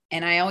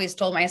And I always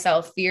told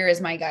myself, fear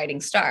is my guiding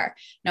star.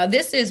 Now,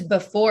 this is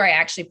before I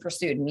actually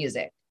pursued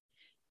music.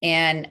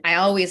 And I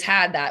always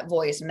had that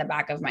voice in the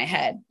back of my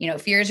head,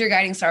 fear is your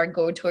guiding star,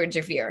 go towards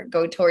your fear,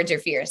 go towards your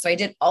fear. So I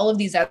did all of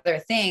these other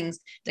things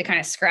to kind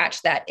of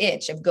scratch that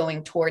itch of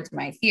going towards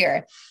my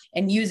fear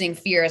and using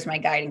fear as my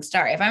guiding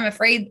star. If I'm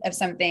afraid of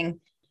something,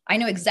 I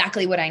know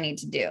exactly what I need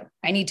to do.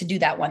 I need to do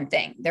that one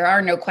thing. There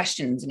are no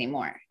questions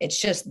anymore.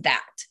 It's just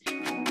that.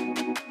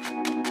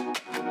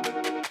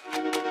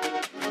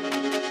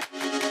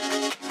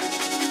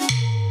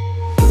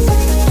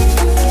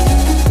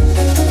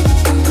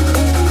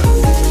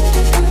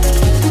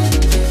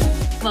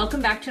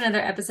 Welcome back to another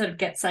episode of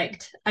Get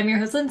Psyched. I'm your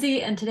host,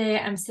 Lindsay, and today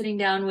I'm sitting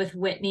down with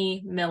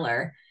Whitney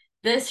Miller.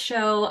 This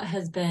show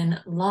has been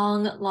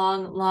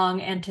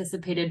long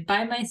anticipated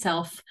by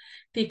myself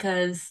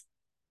because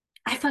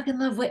I fucking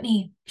love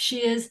Whitney.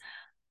 She is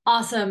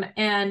awesome.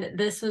 And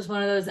this was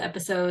one of those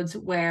episodes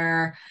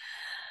where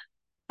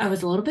I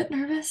was a little bit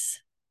nervous.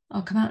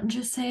 I'll come out and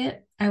just say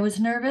it. I was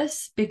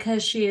nervous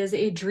because she is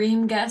a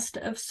dream guest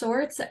of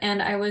sorts.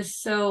 And I was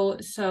so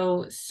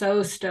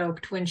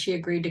stoked when she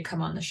agreed to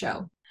come on the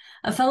show.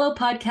 A fellow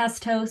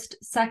podcast host,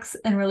 sex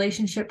and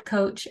relationship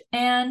coach,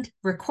 and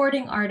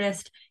recording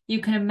artist,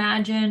 you can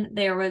imagine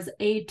there was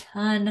a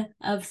ton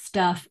of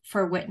stuff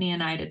for Whitney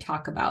and I to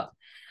talk about.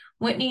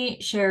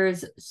 Whitney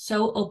shares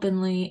so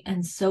openly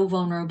and so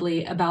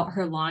vulnerably about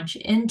her launch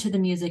into the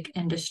music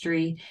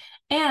industry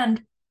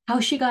and how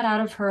she got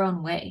out of her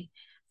own way,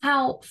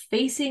 how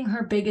facing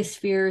her biggest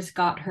fears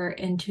got her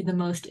into the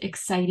most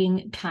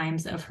exciting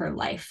times of her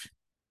life.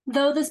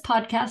 Though this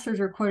podcast was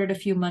recorded a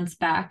few months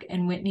back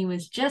and Whitney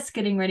was just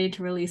getting ready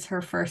to release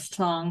her first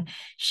song,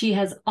 she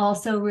has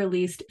also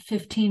released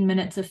 15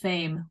 Minutes of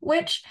Fame,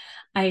 which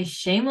I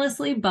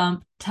shamelessly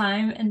bump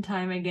time and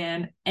time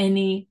again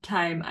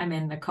anytime I'm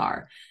in the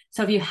car.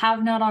 So if you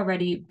have not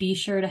already, be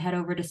sure to head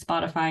over to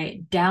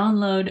Spotify,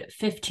 download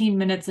 15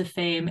 Minutes of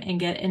Fame, and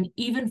get an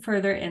even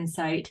further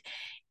insight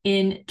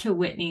into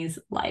Whitney's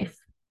life.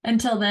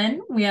 Until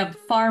then, we have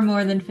far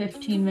more than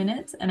 15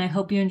 minutes, and I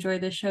hope you enjoy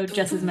this show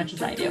just as much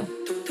as I do.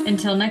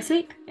 Until next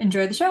week,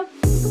 enjoy the show.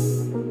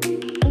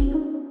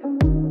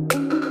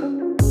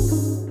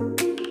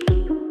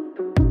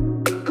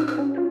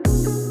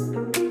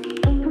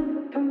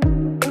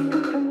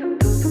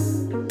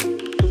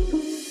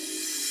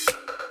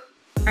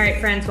 All right,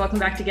 friends, welcome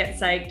back to Get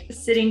Psyched.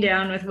 Sitting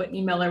down with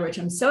Whitney Miller, which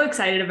I'm so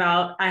excited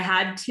about. I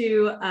had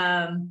to,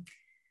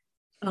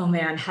 oh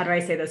man, how do I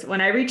say this? When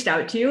I reached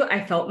out to you,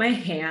 I felt my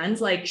hands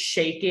like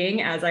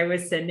shaking as I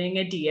was sending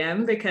a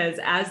DM because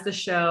as the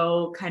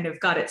show kind of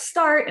got its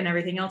start and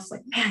everything else,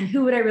 like, man,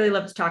 who would I really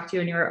love to talk to?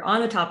 And you were on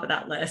the top of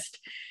that list.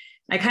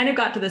 I kind of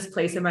got to this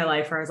place in my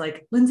life where I was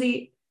like,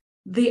 Lindsay,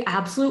 the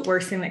absolute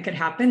worst thing that could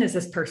happen is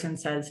this person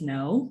says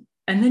no.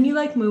 And then you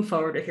like move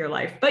forward with your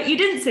life, but you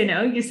didn't say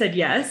no, you said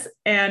yes.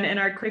 And in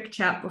our quick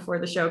chat before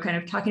the show, kind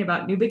of talking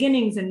about new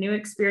beginnings and new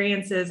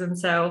experiences. And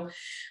so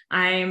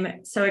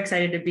I'm so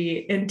excited to be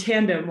in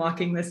tandem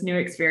walking this new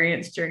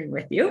experience journey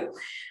with you.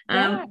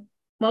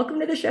 Welcome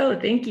to the show.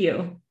 Thank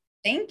you.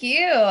 Thank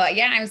you.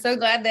 Yeah, I'm so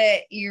glad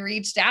that you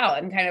reached out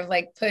and kind of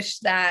like push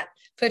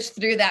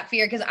through that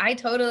fear. Cause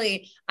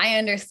I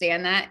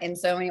understand that in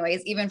so many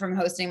ways, even from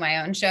hosting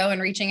my own show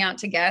and reaching out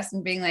to guests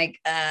and being like,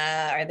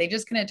 are they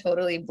just going to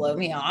totally blow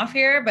me off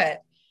here?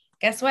 But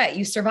guess what?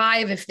 You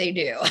survive if they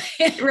do.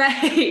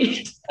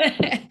 Right.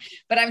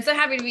 But I'm so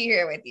happy to be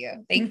here with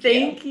you.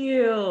 Thank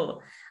you.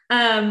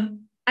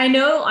 I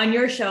know on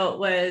your show, it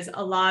was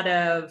a lot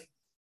of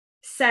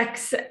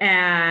sex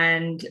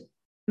and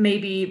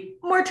maybe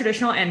more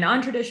traditional and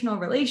non-traditional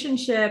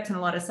relationships and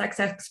a lot of sex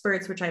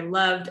experts, which I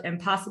loved, and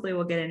possibly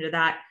we'll get into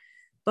that.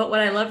 But what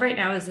I love right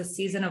now is the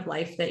season of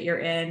life that you're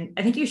in.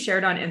 I think you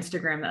shared on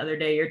Instagram the other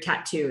day, your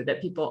tattoo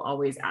that people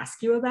always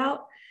ask you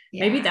about.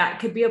 Yeah. Maybe that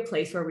could be a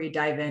place where we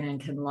dive in and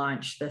can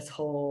launch this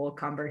whole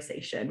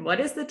conversation.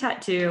 What is the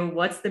tattoo?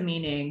 What's the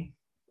meaning?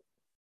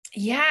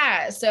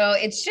 Yeah. So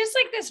it's just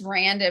like this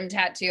random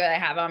tattoo that I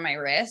have on my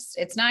wrist.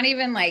 It's not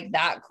even like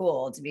that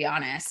cool, to be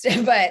honest,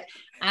 but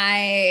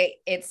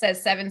it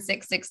says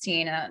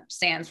 7/6/16 and it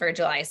stands for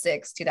July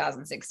 6,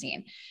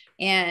 2016.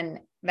 And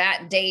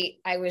that date,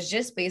 I was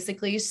just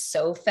basically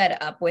so fed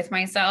up with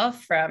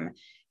myself from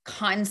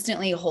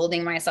constantly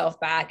holding myself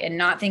back and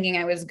not thinking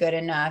I was good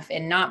enough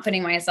and not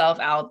putting myself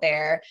out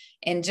there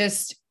and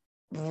just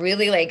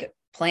really like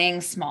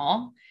playing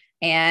small.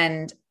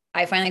 And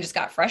I finally just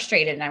got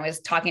frustrated and I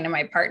was talking to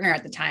my partner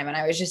at the time and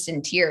I was just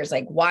in tears.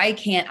 Like, why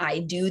can't I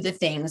do the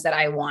things that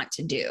I want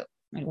to do?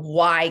 Like,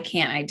 why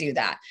can't I do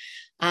that?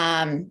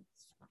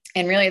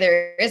 And really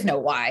there is no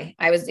why.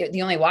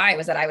 The only why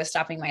was that I was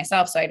stopping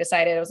myself. So I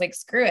decided, I was like,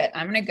 screw it.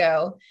 I'm going to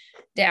go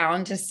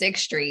down to 6th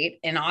Street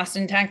in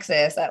Austin,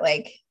 Texas at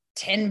like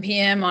 10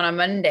 p.m. on a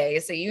Monday.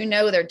 So,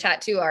 their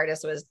tattoo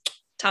artist was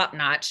top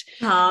notch.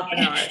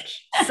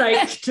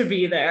 Psyched to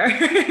be there.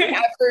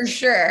 Yeah, for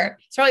sure.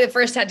 It's probably the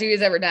first tattoo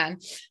he's ever done.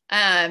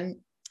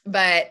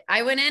 But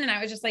I went in and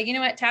I was just like, you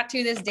know what,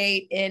 tattoo this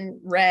date in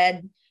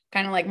red,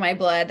 kind of like my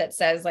blood that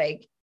says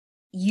like,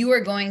 you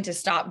are going to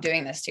stop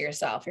doing this to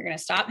yourself. You're going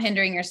to stop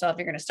hindering yourself.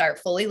 You're going to start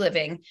fully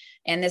living.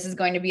 And this is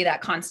going to be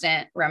that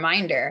constant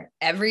reminder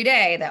every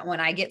day that when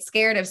I get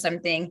scared of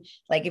something,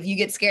 like if you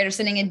get scared of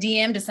sending a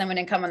DM to someone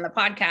and come on the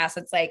podcast,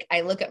 it's like,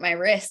 I look at my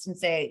wrist and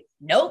say,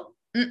 nope.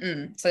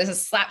 So this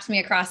just slaps me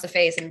across the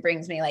face and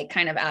brings me like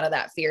kind of out of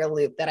that fear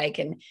loop that I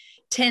can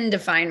tend to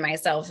find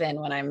myself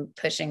in when I'm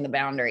pushing the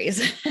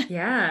boundaries.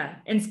 Yeah.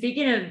 And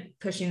speaking of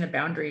pushing the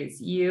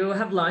boundaries, you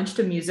have launched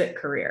a music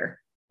career,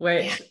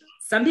 which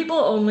some people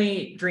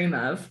only dream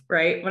of,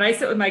 right? When I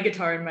sit with my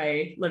guitar in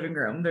my living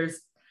room, there's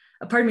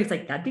a part of me that's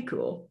like, that'd be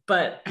cool,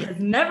 but has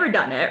never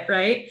done it,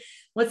 right?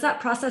 What's that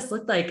process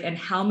look like? And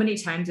how many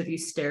times have you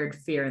stared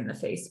fear in the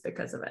face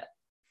because of it?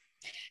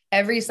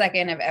 Every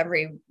second of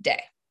every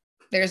day.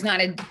 There's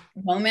not a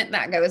moment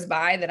that goes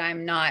by that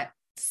I'm not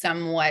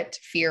somewhat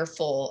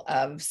fearful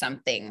of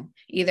something,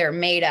 either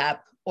made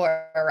up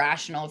or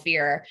irrational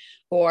fear,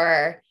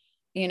 or,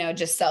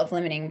 just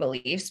self-limiting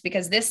beliefs.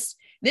 Because this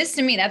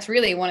to me, that's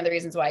really one of the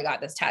reasons why I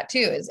got this tattoo,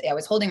 is I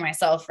was holding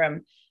myself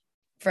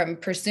from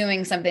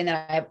pursuing something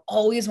that I've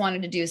always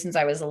wanted to do since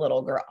I was a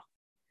little girl.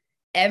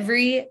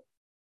 Every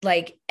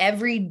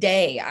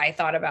day I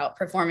thought about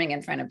performing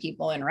in front of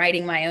people and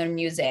writing my own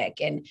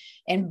music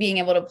and being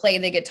able to play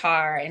the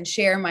guitar and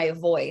share my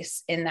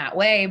voice in that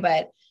way.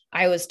 But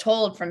I was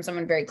told from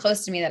someone very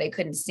close to me that I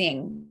couldn't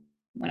sing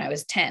when I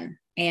was 10.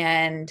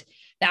 And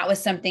that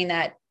was something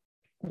that,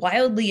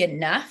 wildly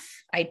enough,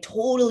 I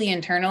totally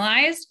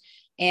internalized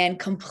and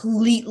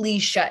completely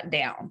shut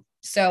down.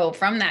 So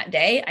from that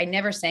day, I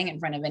never sang in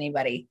front of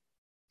anybody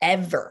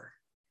ever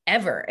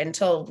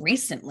until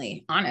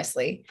recently,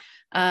 honestly.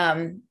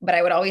 But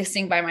I would always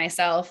sing by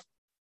myself,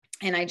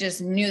 and I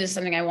just knew this is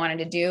something I wanted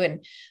to do.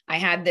 And I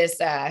had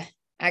this,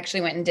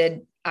 actually went and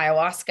did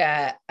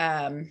ayahuasca,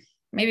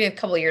 maybe a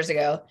couple of years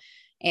ago.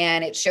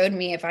 And it showed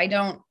me, if I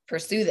don't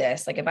pursue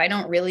this, like if I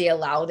don't really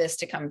allow this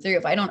to come through,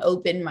 if I don't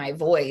open my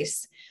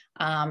voice,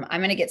 I'm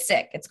going to get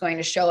sick. It's going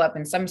to show up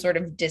in some sort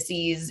of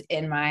disease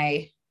in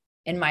my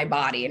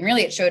body. And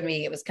really it showed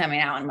me it was coming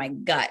out in my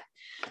gut.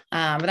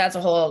 But that's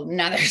a whole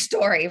nother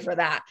story for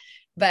that.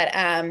 But,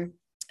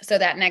 so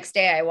that next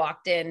day I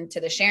walked into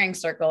the sharing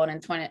circle,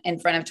 and in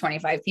front of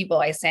 25 people,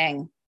 I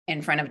sang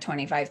in front of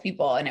 25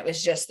 people. And it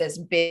was just this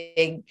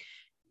big,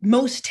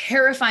 most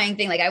terrifying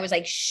thing. Like I was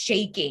like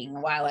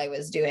shaking while I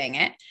was doing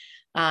it.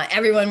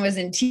 Everyone was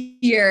in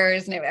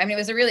tears, and it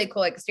was a really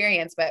cool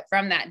experience. But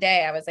from that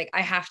day, I was like, I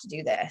have to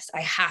do this.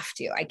 I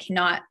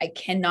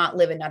cannot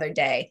live another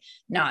day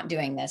not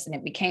doing this. And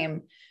it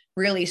became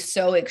really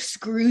so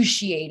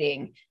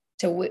excruciating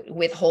to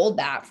withhold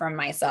that from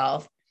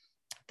myself,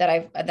 that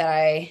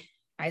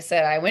I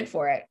said I went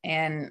for it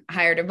and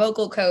hired a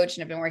vocal coach,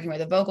 and I've been working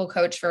with a vocal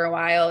coach for a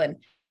while. And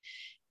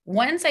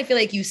once I feel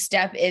like you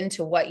step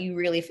into what you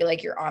really feel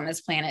like you're on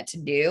this planet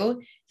to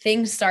do,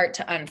 things start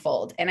to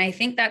unfold. And I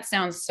think that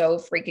sounds so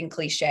freaking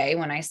cliche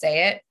when I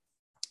say it,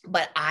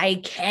 but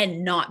I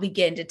cannot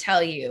begin to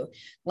tell you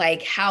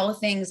like how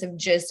things have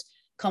just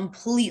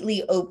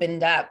completely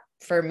opened up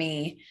for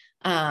me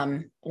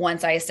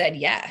once I said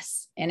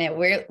yes. And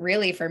it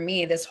really, for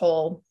me, this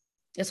whole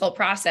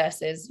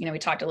process is, we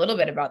talked a little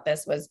bit about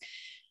this, was,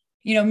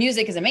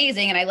 music is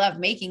amazing and I love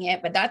making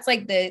it, but that's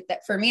like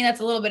that for me,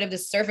 that's a little bit of the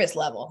surface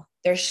level.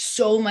 There's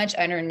so much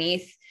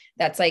underneath.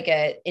 That's like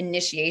a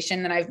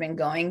initiation that I've been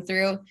going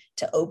through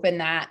to open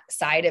that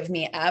side of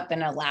me up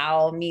and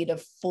allow me to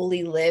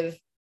fully live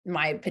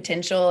my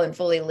potential and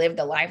fully live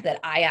the life that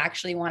I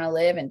actually want to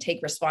live and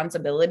take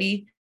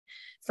responsibility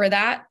for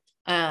that.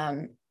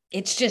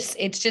 It's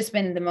just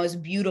been the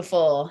most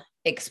beautiful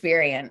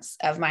experience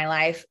of my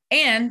life.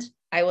 And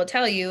I will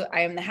tell you,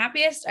 I am the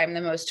happiest. I'm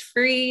the most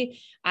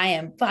free. I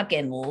am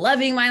fucking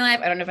loving my life.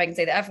 I don't know if I can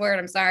say the F word.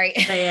 I'm sorry.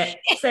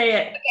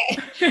 Say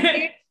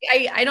it.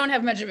 I don't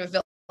have much of a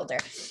filter.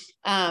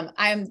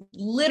 I'm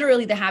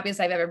literally the happiest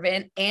I've ever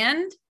been.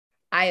 And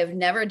I have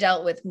never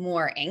dealt with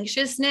more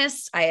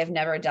anxiousness. I have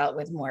never dealt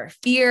with more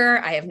fear.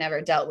 I have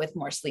never dealt with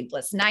more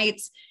sleepless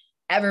nights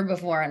ever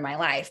before in my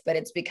life. But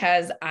it's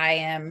because I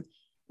am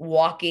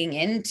walking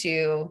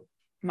into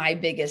my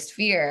biggest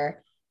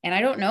fear. And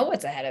I don't know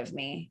what's ahead of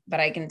me, but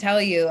I can tell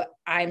you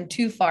I'm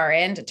too far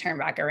in to turn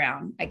back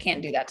around. I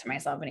can't do that to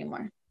myself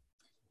anymore.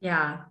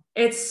 Yeah.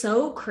 It's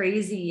so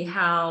crazy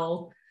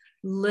how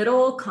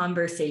little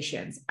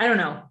conversations, I don't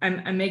know,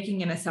 I'm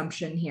making an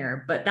assumption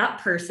here, but that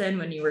person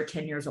when you were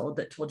 10 years old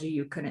that told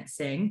you couldn't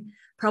sing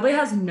probably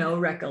has no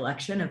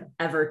recollection of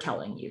ever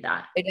telling you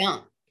that. They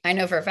don't. I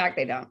know for a fact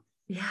they don't.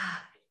 Yeah.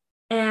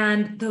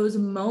 And those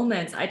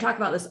moments, I talk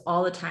about this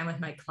all the time with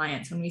my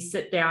clients when we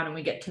sit down and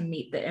we get to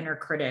meet the inner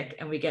critic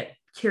and we get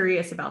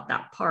curious about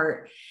that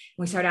part. And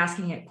we start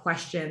asking it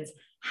questions.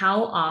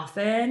 How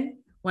often,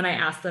 when I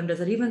ask them, does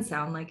it even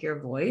sound like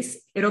your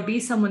voice? It'll be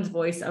someone's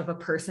voice of a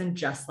person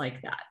just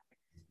like that.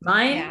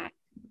 Mine,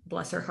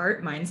 bless her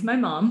heart, mine's my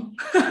mom.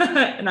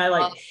 And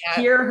I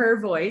hear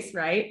her voice,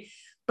 right?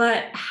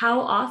 But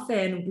how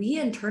often we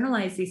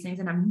internalize these things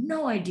and have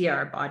no idea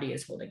our body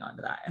is holding on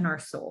to that and our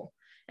soul.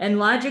 And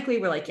logically,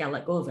 we're like, yeah,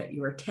 let go of it.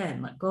 You were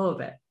 10, let go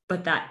of it.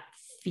 But that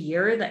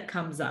fear that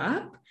comes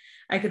up,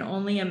 I can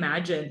only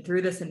imagine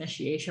through this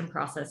initiation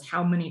process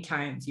how many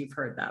times you've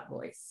heard that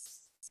voice.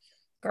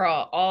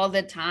 Girl, all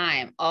the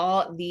time.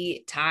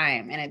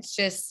 And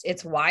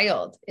it's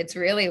wild. It's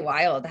really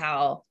wild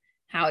how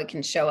it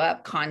can show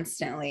up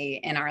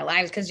constantly in our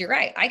lives. Cause you're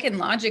right. I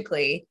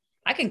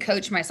can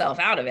coach myself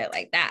out of it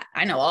like that.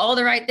 I know all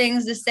the right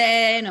things to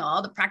say, I know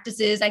all the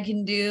practices I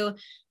can do,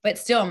 but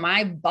still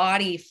my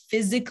body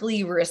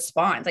physically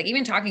responds. Like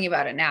even talking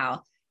about it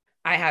now,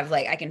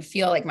 I can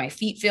feel like my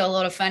feet feel a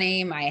little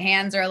funny. My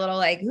hands are a little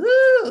like,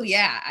 ooh,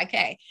 yeah.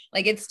 Okay.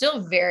 Like it's still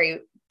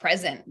very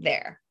present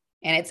there.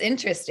 And it's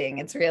interesting.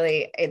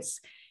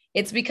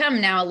 It's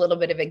become now a little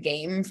bit of a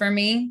game for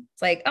me.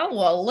 It's like, oh,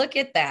 well, look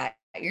at that.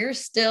 You're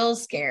still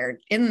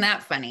scared. Isn't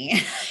that funny?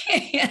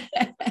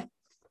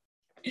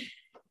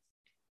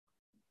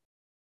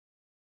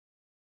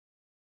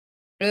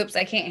 Oops,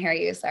 I can't hear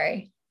you.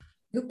 Sorry.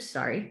 Oops,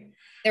 sorry.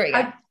 There we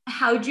go.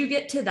 How'd you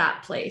get to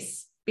that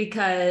place?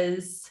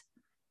 Because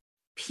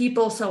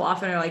people so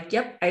often are like,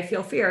 yep, I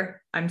feel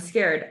fear. I'm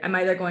scared. I'm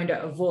either going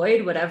to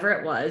avoid whatever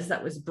it was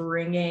that was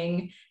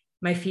bringing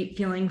my feet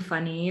feeling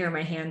funny or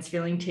my hands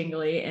feeling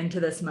tingly into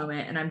this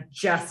moment. And I'm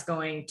just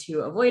going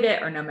to avoid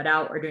it or numb it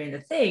out or doing the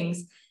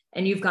things.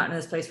 And you've gotten to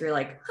this place where you're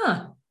like,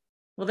 well,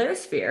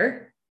 there's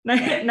fear.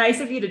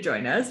 Nice of you to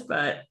join us,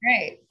 but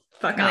right.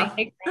 Fuck off.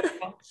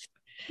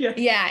 Yeah.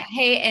 Yeah.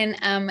 Hey,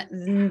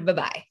 and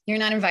bye-bye. You're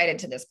not invited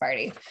to this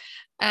party.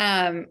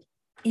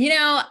 You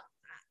know,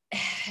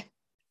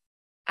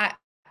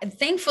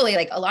 thankfully,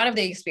 like a lot of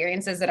the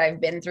experiences that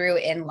I've been through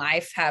in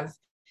life have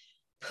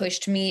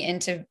pushed me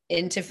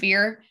into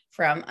fear,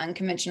 from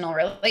unconventional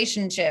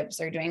relationships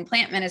or doing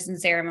plant medicine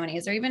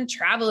ceremonies or even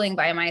traveling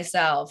by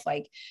myself.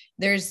 Like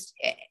there's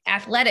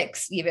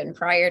athletics even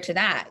prior to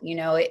that, you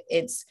know,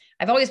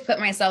 I've always put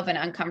myself in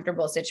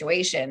uncomfortable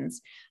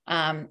situations.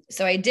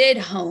 So I did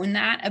hone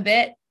that a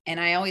bit. And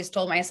I always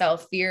told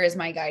myself fear is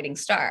my guiding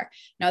star.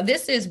 Now,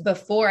 this is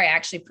before I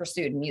actually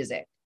pursued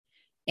music.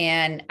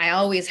 And I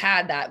always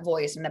had that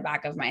voice in the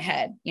back of my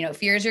head, you know,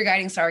 fear is your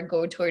guiding star,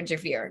 go towards your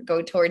fear,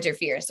 go towards your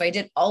fear. So I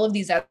did all of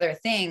these other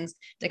things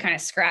to kind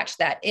of scratch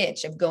that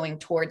itch of going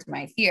towards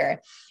my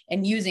fear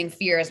and using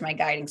fear as my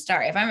guiding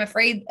star. If I'm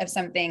afraid of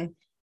something,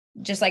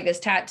 just like this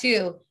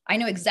tattoo, I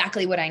know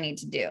exactly what I need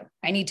to do.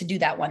 I need to do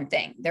that one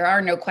thing. There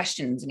are no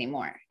questions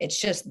anymore.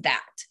 It's just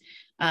that.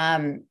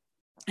 And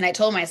I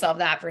told myself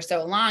that for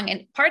so long,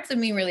 and parts of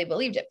me really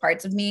believed it.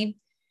 Parts of me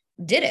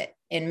did it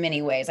in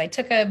many ways. I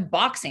took a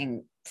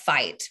boxing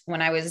fight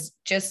when I was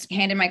just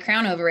handed my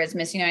crown over as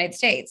Miss United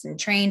States and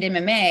trained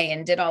MMA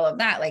and did all of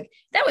that. Like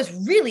that was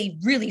really,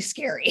 really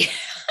scary.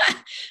 I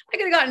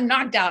could have gotten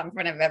knocked out in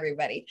front of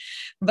everybody.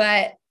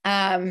 But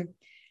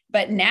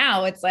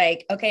now it's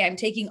like, okay, I'm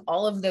taking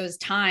all of those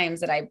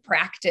times that I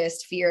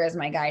practiced fear as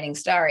my guiding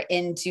star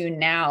into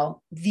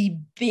now the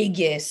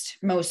biggest,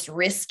 most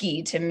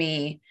risky to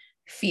me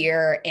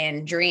fear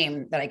and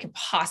dream that I could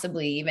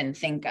possibly even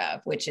think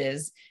of, which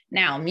is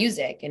now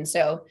music. And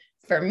so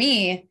for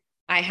me,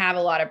 I have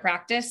a lot of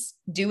practice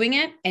doing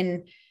it.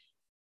 And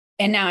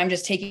now I'm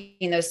just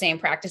taking those same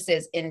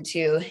practices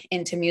into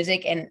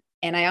music. And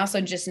I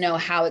also just know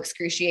how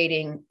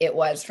excruciating it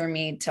was for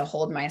me to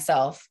hold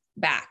myself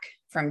back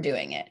from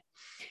doing it.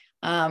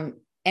 And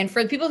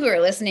for the people who are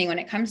listening, when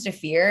it comes to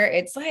fear,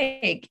 it's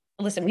like,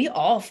 listen, we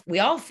all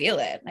feel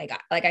it.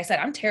 Like I said,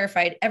 I'm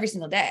terrified every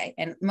single day.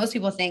 And most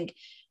people think,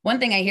 one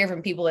thing I hear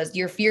from people is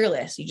you're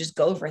fearless. You just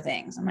go for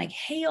things. I'm like,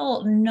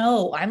 hell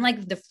no, I'm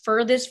like the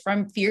furthest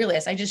from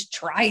fearless. I just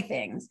try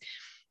things.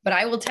 But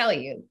I will tell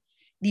you,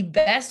 the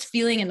best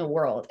feeling in the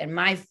world and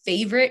my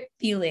favorite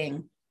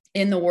feeling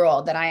in the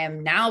world that I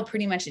am now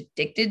pretty much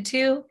addicted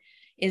to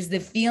is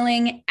the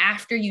feeling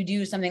after you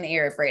do something that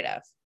you're afraid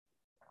of.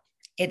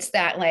 It's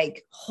that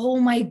like, oh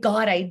my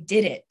God, I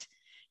did it.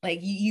 Like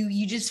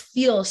you just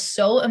feel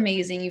so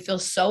amazing. You feel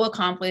so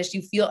accomplished.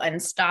 You feel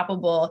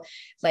unstoppable.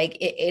 Like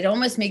it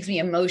almost makes me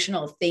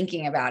emotional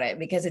thinking about it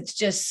because it's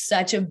just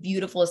such a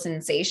beautiful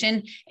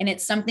sensation. And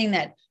it's something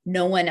that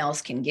no one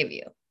else can give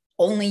you.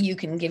 Only you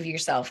can give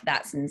yourself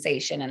that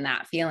sensation and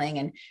that feeling.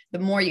 And the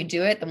more you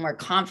do it, the more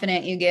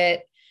confident you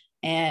get.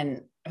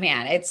 And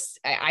man,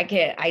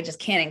 I just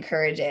can't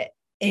encourage it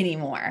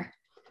anymore.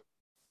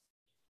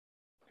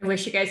 I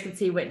wish you guys could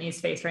see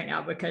Whitney's face right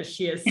now because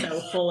she is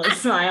so full of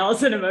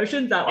smiles and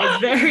emotions. That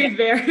was very,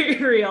 very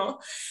real.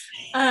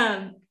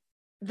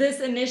 This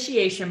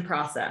initiation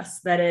process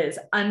that is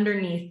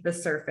underneath the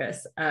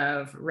surface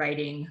of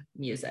writing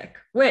music,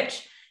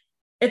 which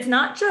it's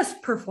not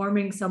just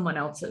performing someone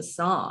else's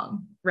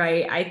song,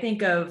 right? I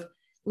think of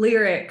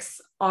lyrics,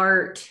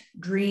 art,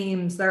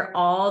 dreams. They're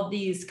all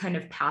these kind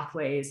of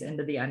pathways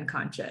into the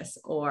unconscious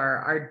or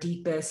our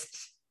deepest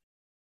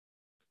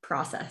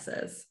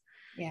processes.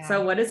 Yeah.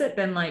 So what has it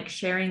been like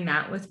sharing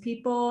that with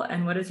people,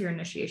 and what has your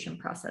initiation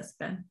process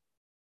been?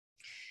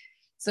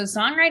 So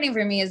songwriting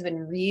for me has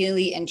been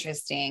really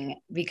interesting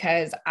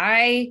because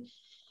I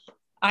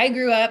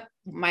grew up,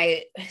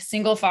 my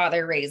single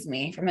father raised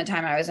me from the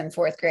time I was in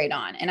 4th grade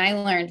on. And I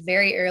learned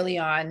very early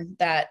on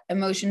that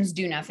emotions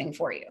do nothing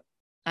for you.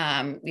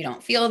 You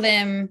don't feel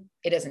them.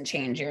 It doesn't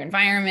change your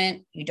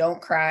environment. You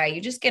don't cry. You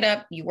just get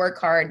up, you work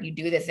hard, you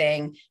do the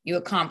thing, you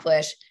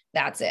accomplish.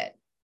 That's it.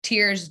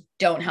 Tears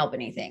don't help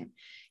anything.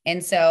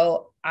 And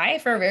so I,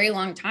 for a very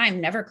long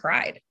time, never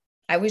cried.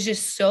 I was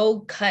just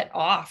so cut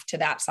off to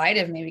that side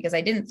of me because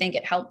I didn't think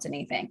it helped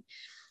anything.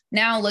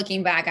 Now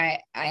looking back,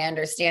 I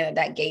understand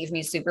that gave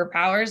me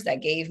superpowers,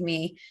 that gave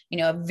me,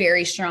 a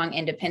very strong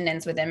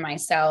independence within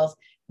myself,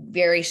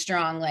 very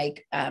strong,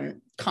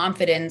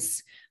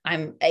 confidence.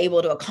 I'm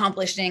able to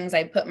accomplish things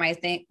I put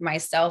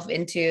myself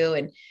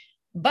into.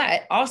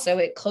 But also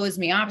it closed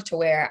me off to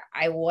where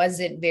I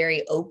wasn't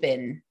very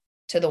open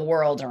to the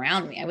world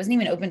around me. I wasn't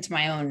even open to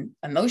my own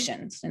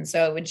emotions. And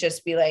so it would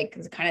just be like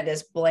kind of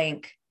this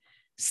blank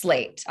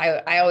slate.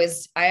 I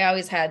always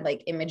had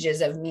like images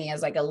of me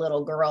as like a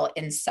little girl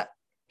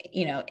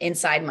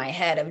inside my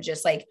head of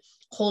just like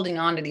holding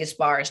on to these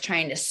bars,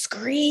 trying to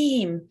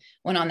scream,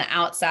 when on the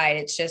outside,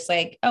 it's just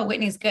like, oh,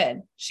 Whitney's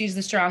good. She's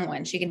the strong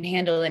one. She can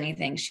handle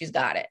anything. She's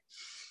got it.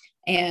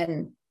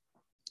 And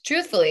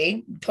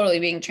truthfully, totally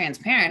being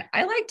transparent,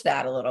 I liked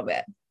that a little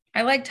bit.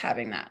 I liked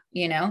having that,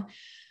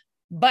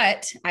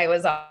 but I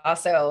was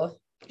also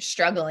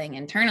struggling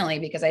internally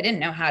because I didn't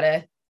know how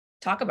to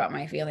talk about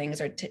my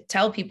feelings or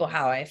tell people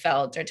how I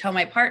felt or tell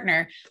my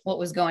partner what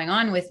was going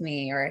on with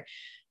me or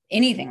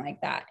anything like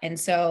that. And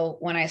so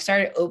when I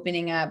started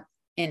opening up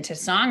into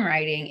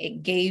songwriting,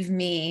 it gave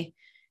me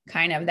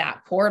kind of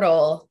that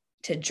portal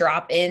to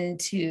drop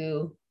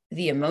into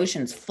the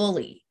emotions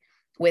fully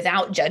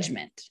without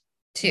judgment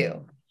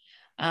too.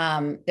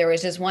 There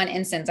was just one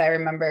instance I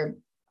remember.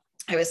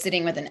 I was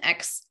sitting with an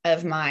ex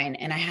of mine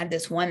and I had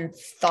this one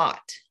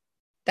thought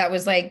that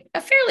was like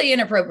a fairly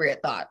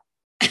inappropriate thought.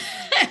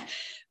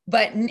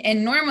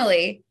 And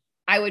normally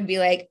I would be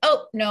like,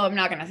 oh no, I'm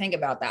not going to think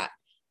about that.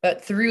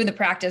 But through the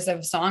practice of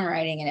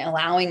songwriting and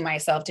allowing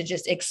myself to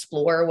just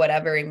explore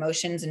whatever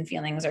emotions and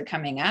feelings are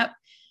coming up,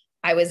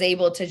 I was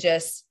able to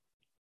just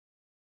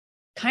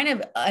kind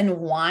of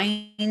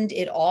unwind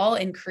it all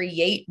and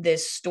create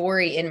this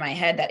story in my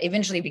head that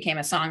eventually became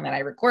a song that I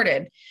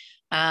recorded.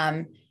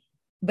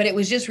 But it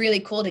was just really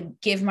cool to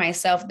give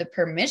myself the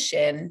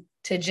permission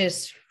to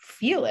just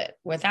feel it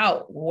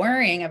without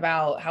worrying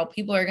about how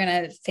people are going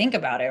to think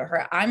about it,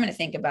 or I'm going to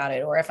think about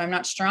it, or if I'm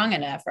not strong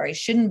enough, or I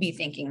shouldn't be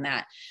thinking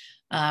that.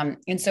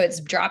 And so it's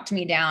dropped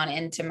me down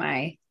into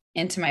my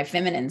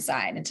feminine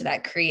side, into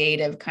that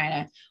creative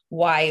kind of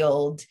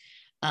wild,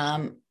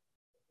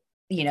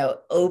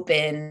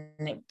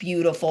 open,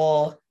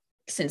 beautiful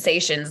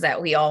sensations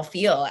that we all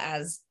feel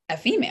as a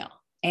female.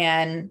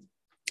 And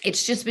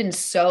it's just been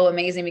so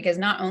amazing because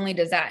not only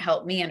does that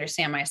help me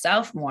understand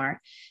myself more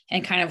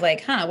and kind of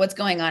like, what's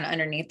going on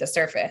underneath the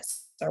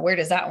surface, or where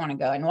does that want to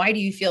go? And why do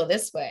you feel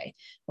this way?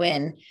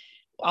 When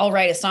I'll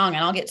write a song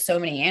and I'll get so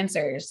many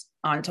answers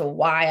onto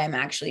why I'm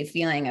actually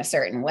feeling a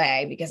certain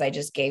way, because I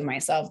just gave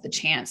myself the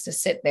chance to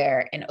sit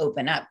there and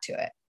open up to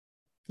it.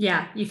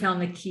 Yeah. You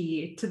found the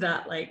key to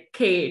that like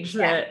cage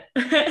that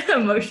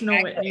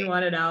emotional Whitney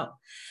wanted out.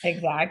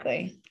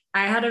 Exactly.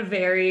 I had a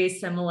very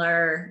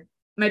similar,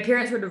 my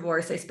parents were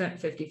divorced. I spent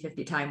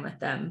 50-50 time with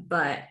them,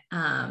 but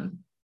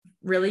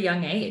really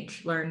young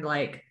age, learned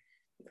like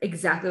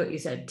exactly what you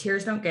said.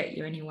 Tears don't get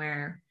you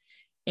anywhere.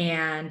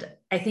 And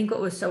I think what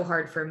was so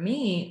hard for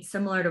me,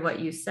 similar to what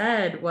you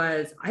said,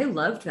 was I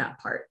loved that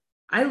part.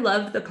 I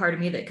loved the part of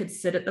me that could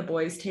sit at the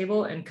boys'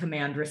 table and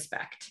command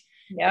respect.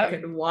 I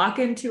could walk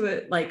into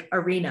a like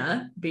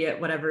arena, be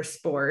it whatever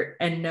sport,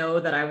 and know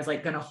that I was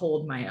like going to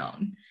hold my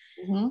own.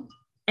 Mm-hmm.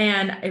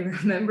 And I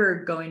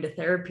remember going to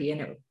therapy,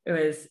 and it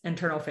was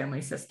internal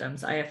family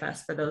systems,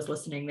 IFS. For those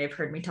listening, they've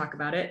heard me talk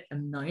about it a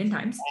million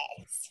times.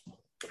 Yes.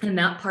 And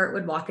that part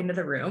would walk into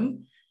the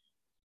room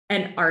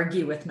and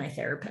argue with my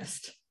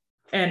therapist.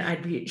 And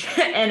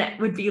and it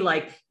would be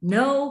like,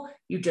 no,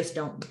 you just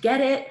don't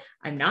get it.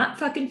 I'm not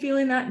fucking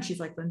feeling that. And she's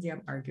like, Lindsay,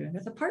 I'm arguing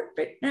with a part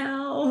right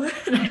now.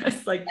 And I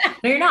was like,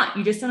 no, you're not.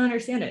 You just don't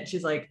understand it.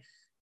 She's like,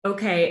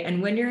 okay.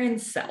 And when you're in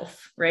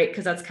self, right?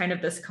 Because that's kind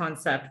of this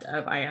concept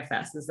of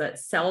IFS, is that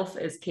self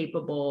is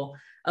capable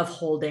of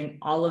holding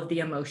all of the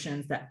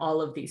emotions that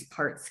all of these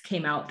parts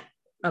came out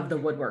of the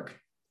woodwork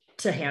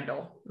to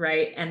handle,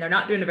 right? And they're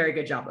not doing a very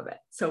good job of it.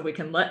 So we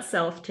can let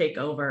self take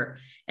over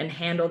and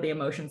handle the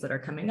emotions that are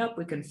coming up.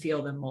 We can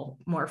feel them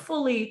more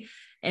fully,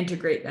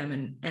 integrate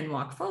them, and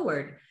walk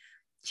forward.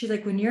 She's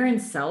like, when you're in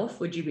self,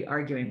 would you be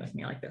arguing with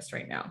me like this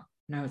right now?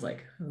 And I was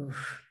like,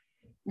 oof.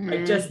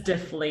 Like just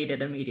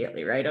deflated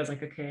immediately, right? I was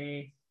like,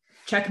 okay,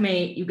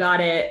 checkmate, you got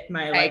it.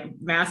 My like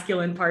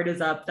masculine part is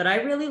up that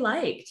I really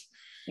liked.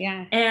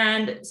 Yeah.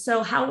 And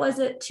so how was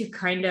it to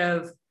kind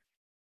of,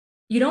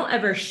 you don't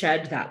ever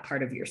shed that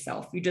part of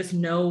yourself. You just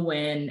know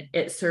when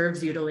it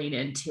serves you to lean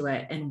into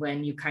it and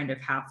when you kind of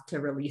have to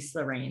release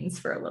the reins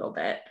for a little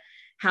bit.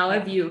 How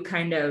have you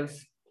kind of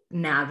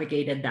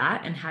navigated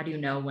that? And how do you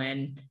know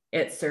when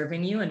it's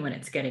serving you and when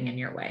it's getting in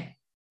your way?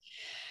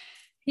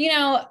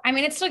 I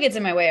mean, it still gets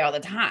in my way all the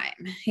time.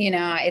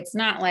 It's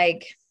not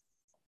like,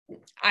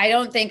 I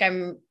don't think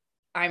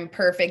I'm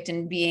perfect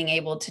in being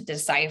able to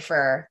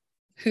decipher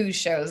who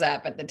shows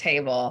up at the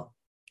table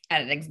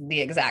at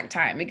the exact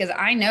time, because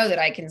I know that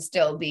I can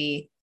still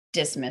be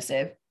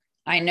dismissive.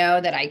 I know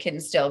that I can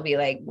still be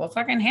like, well,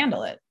 fucking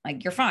handle it.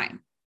 Like, you're fine.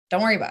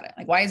 Don't worry about it.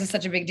 Like, why is this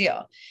such a big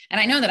deal? And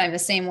I know that I'm the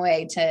same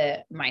way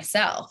to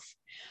myself.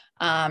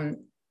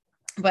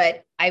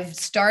 But I've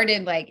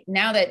started, like,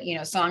 now that, you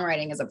know,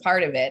 songwriting is a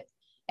part of it,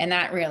 and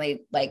that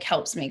really like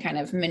helps me kind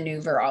of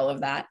maneuver all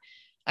of that.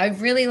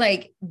 I've really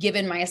like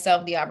given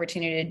myself the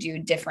opportunity to do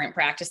different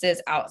practices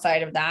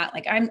outside of that.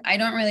 Like, I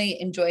don't really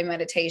enjoy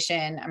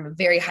meditation. I'm a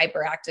very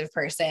hyperactive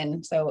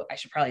person, so I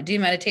should probably do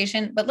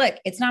meditation, but look,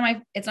 it's not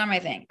my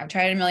thing. I've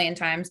tried it a million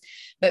times,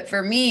 but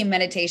for me,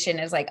 meditation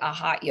is like a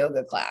hot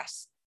yoga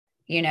class,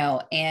 you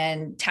know,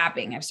 and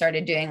tapping. I've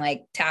started doing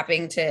like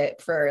tapping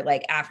for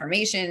like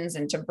affirmations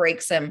and to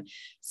break some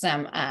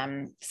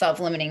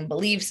self-limiting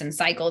beliefs and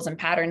cycles and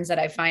patterns that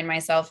I find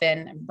myself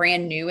in. I'm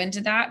brand new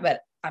into that,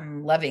 but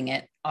I'm loving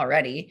it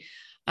already.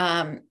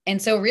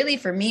 And so really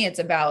for me, it's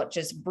about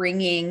just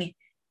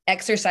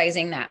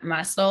exercising that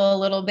muscle a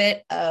little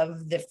bit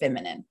of the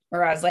feminine,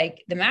 whereas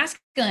like the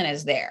masculine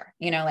is there,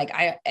 you know, like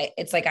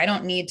it's like, I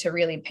don't need to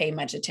really pay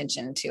much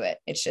attention to it.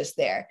 It's just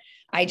there.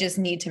 I just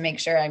need to make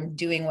sure I'm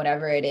doing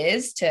whatever it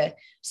is to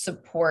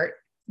support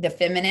the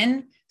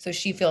feminine, so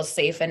she feels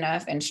safe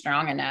enough and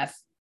strong enough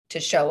to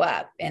show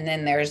up. And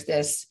then there's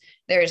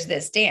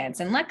this dance.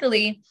 And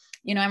luckily,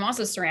 you know, I'm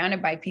also surrounded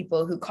by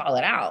people who call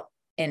it out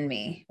in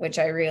me, which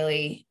I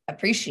really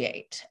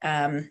appreciate.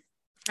 Have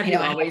you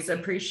always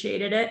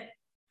appreciated it?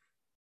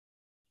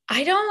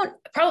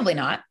 Probably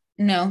not.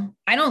 No,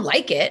 I don't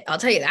like it. I'll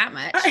tell you that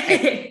much. I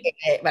hate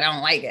it, but I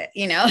don't like it,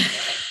 you know?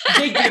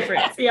 Big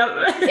difference.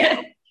 Yep.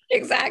 Yeah,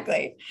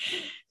 exactly.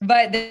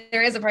 But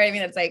there is a part of me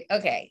that's like,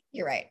 okay,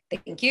 you're right.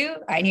 Thank you.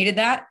 I needed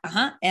that.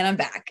 And I'm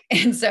back.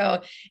 And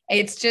so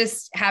it's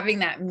just having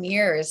that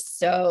mirror is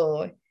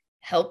so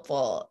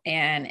helpful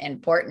and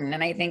important.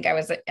 And I think I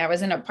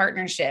was in a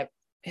partnership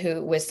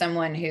with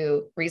someone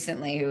who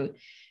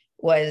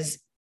was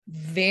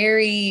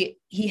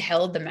he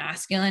held the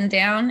masculine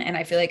down, and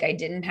I feel like I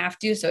didn't have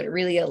to. So it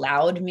really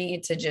allowed me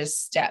to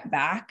just step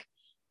back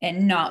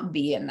and not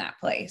be in that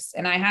place.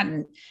 And I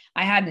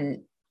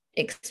hadn't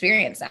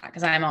experienced that,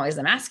 because I'm always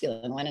the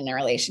masculine one in a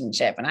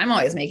relationship, and I'm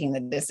always making the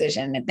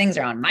decision and things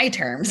are on my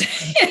terms.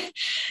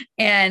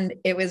 And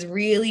it was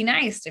really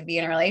nice to be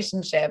in a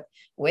relationship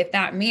with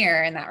that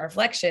mirror and that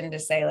reflection to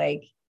say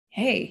like,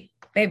 hey,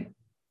 babe,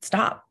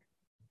 stop.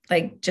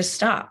 Like, just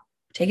stop,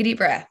 take a deep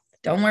breath.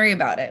 Don't worry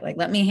about it. Like,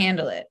 let me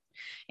handle it.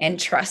 And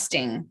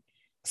trusting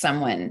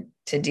someone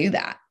to do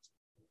that.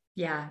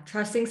 Yeah.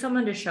 Trusting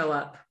someone to show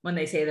up when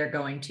they say they're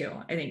going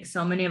to. I think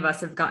so many of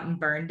us have gotten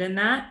burned in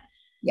that.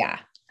 Yeah.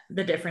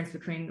 The difference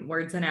between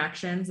words and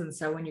actions. And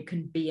so when you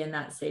can be in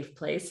that safe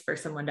place for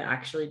someone to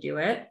actually do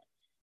it,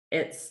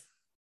 it's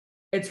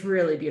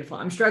really beautiful.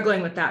 I'm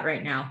struggling with that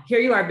right now. Here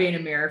you are being a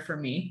mirror for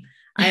me.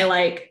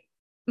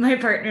 My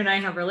partner and I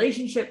have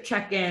relationship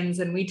check-ins,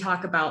 and we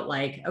talk about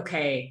like,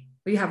 okay,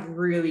 we have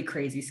really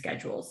crazy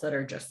schedules that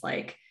are just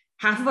like,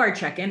 half of our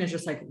check-in is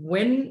just like,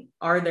 when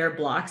are there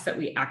blocks that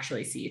we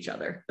actually see each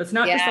other? That's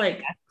not just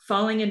like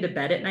falling into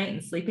bed at night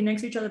and sleeping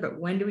next to each other, but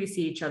when do we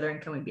see each other, and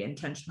can we be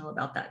intentional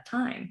about that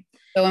time?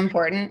 So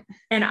important.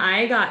 And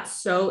I got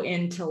so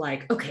into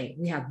like, okay,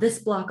 we have this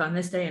block on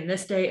this day, and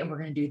we're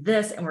going to do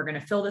this, and we're going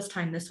to fill this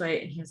time this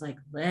way. And he was like,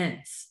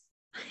 Linz,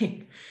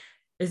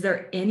 is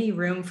there any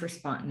room for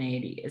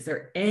spontaneity? Is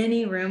there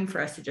any room for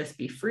us to just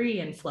be free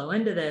and flow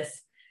into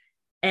this?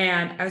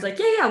 And I was like,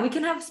 yeah, we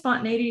can have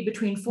spontaneity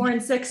between 4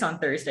 and 6 on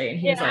Thursday. And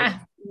he was like,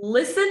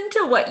 listen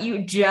to what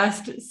you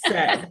just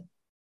said.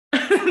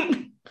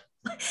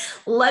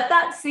 Let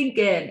that sink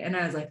in. And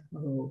I was like,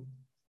 oh,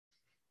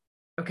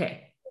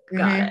 okay,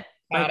 got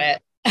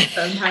it.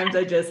 Sometimes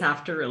I just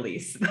have to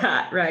release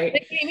that, right?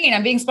 What do you mean?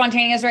 I'm being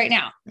spontaneous right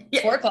now.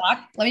 Yeah. 4 o'clock.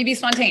 Let me be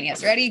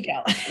spontaneous. Ready,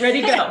 go.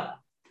 Ready, go.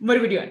 What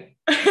are we doing?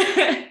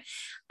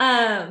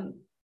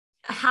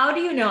 How do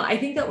you know? I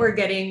think that we're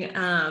getting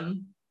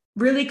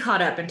really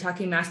caught up in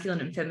talking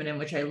masculine and feminine,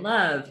 which I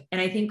love.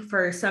 And I think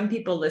for some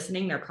people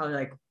listening, they're probably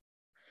like,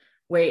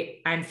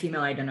 wait, I'm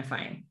female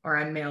identifying or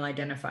I'm male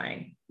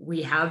identifying.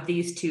 We have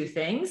these two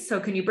things.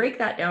 So can you break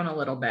that down a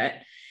little bit?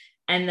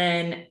 And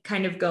then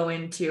kind of go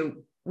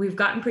into, we've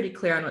gotten pretty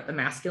clear on what the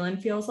masculine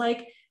feels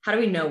like. How do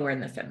we know we're in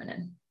the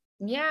feminine?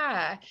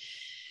 Yeah.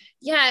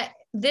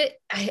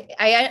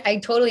 I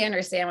totally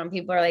understand when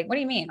people are like, what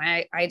do you mean?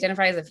 I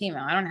identify as a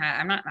female.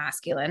 I'm not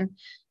masculine.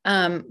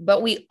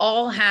 But we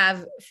all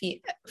have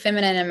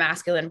feminine and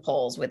masculine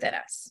poles within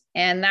us.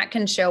 And that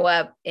can show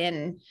up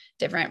in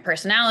different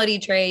personality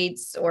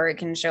traits, or it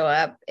can show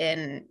up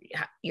in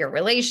your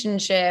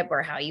relationship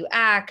or how you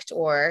act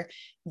or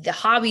the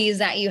hobbies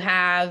that you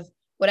have,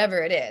 whatever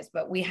it is.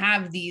 But we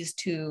have these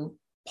two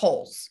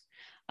poles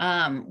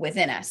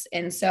within us.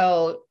 And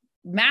so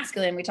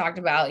masculine, we talked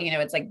about,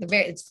 it's like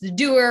it's the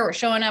doer, we're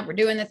showing up, we're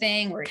doing the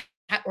thing,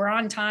 we're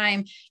on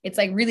time. It's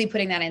like really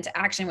putting that into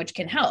action, which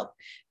can help.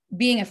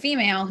 Being a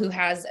female who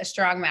has a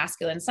strong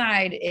masculine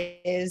side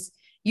is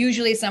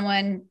usually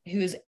someone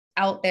who's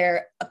out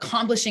there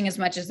accomplishing as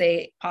much as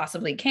they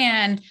possibly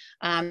can.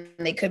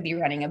 They could be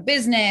running a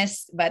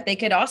business, but they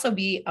could also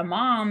be a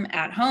mom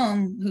at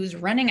home who's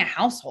running a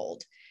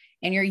household.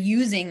 And you're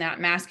using that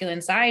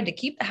masculine side to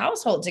keep the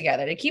household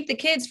together, to keep the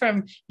kids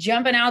from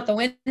jumping out the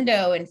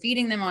window and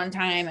feeding them on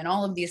time and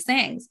all of these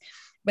things.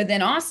 But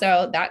then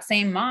also that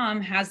same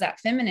mom has that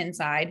feminine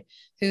side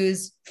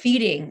who's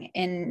feeding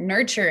and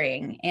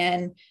nurturing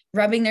and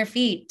rubbing their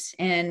feet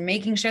and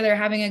making sure they're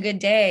having a good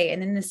day.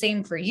 And then the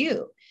same for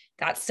you,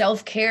 that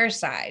self-care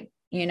side,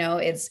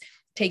 it's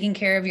taking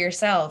care of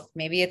yourself.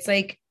 Maybe it's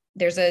like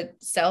there's a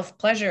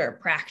self-pleasure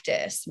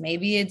practice.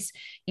 Maybe it's,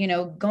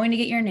 going to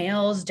get your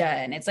nails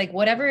done. It's like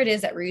whatever it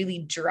is that really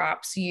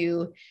drops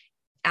you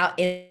out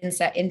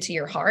into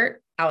your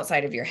heart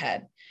outside of your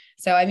head.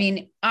 So, I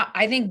mean,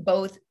 I think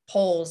both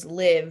poles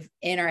live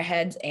in our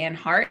heads and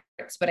hearts,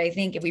 but I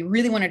think if we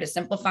really wanted to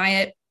simplify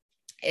it,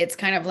 it's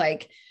kind of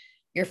like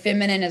your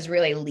feminine is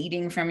really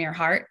leading from your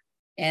heart,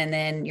 and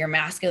then your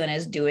masculine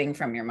is doing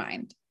from your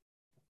mind.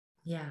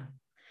 Yeah.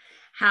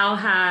 How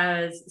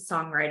has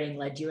songwriting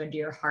led you into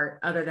your heart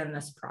other than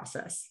this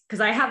process?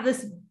 Because I have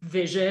this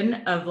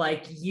vision of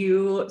like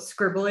you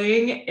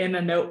scribbling in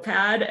a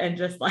notepad and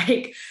just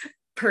like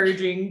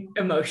purging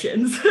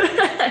emotions.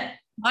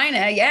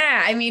 Kinda,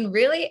 yeah. I mean,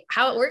 really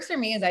how it works for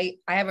me is I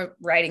have a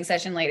writing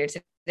session later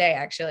today,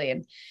 actually.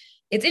 And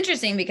it's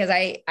interesting because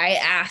I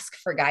ask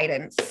for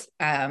guidance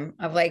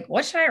of like,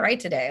 what should I write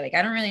today? Like,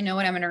 I don't really know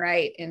what I'm going to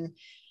write.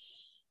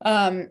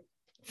 And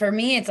for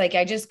me, it's like,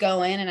 I just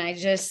go in and I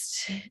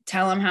just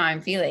tell them how I'm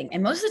feeling.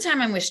 And most of the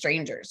time I'm with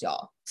strangers,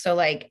 y'all. So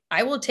like,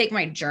 I will take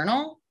my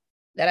journal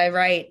that I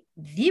write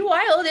the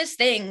wildest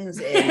things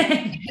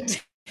in,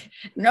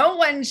 no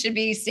one should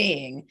be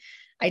seeing.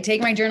 I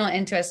take my journal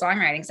into a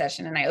songwriting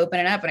session and I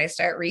open it up and I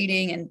start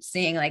reading and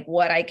seeing like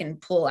what I can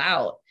pull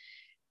out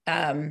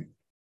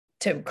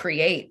to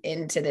create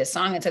into this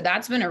song. And so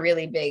that's been a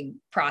really big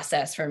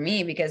process for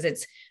me, because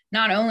it's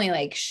not only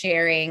like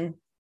sharing,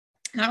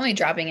 not only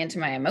dropping into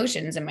my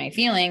emotions and my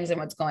feelings and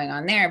what's going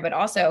on there, but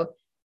also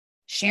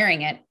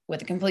sharing it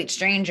with a complete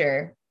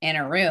stranger in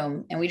a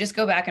room. And we just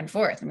go back and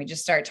forth and we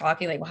just start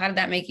talking like, well, how did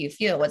that make you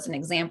feel? What's an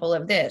example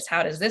of this?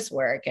 How does this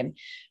work? And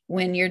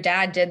when your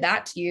dad did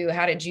that to you,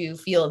 how did you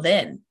feel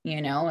then?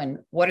 And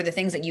what are the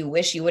things that you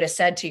wish you would have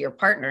said to your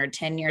partner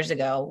 10 years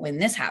ago when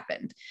this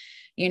happened?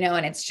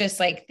 And it's just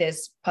like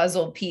this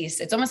puzzle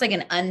piece. It's almost like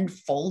an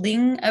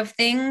unfolding of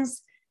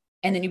things.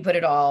 And then you put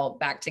it all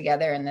back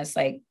together in this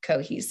like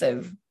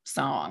cohesive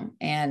song.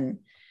 And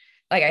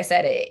like I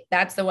said,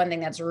 that's the one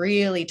thing that's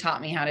really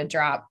taught me how to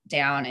drop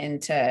down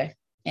into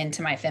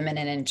my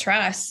feminine and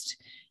trust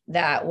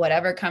that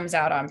whatever comes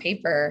out on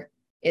paper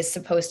is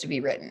supposed to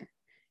be written,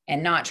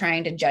 and not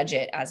trying to judge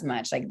it as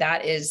much. Like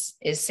that is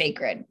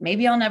sacred.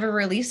 Maybe I'll never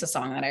release a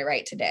song that I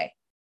write today.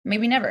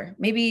 Maybe never.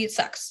 Maybe it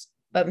sucks,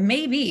 but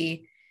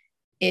maybe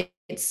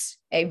it's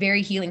a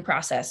very healing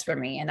process for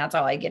me. And that's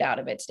all I get out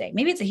of it today.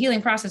 Maybe it's a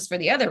healing process for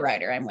the other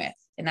writer I'm with,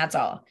 and that's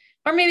all.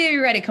 Or maybe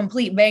we write a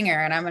complete banger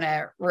and I'm going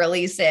to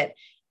release it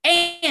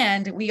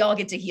and we all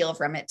get to heal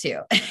from it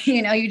too.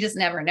 You just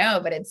never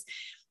know, but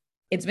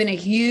it's been a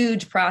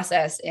huge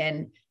process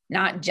in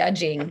not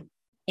judging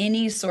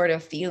any sort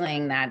of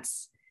feeling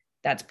that's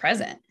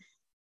present.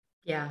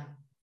 Yeah.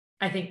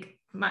 I think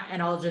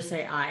and I'll just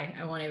say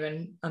I won't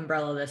even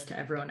umbrella this to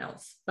everyone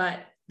else, but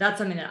that's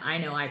something that I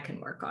know I can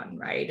work on,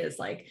 right? Is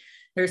like,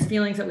 there's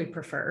feelings that we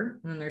prefer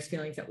and there's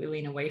feelings that we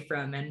lean away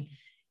from. And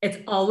it's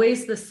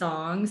always the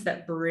songs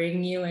that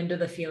bring you into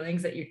the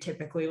feelings that you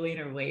typically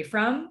lean away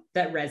from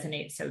that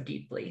resonate so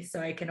deeply. So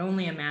I can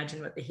only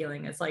imagine what the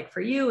healing is like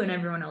for you and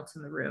everyone else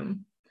in the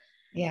room.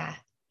 Yeah.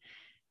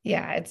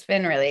 Yeah. It's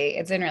been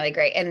really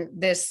great. And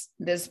this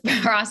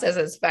process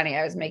is funny.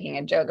 I was making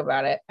a joke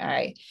about it.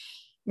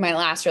 My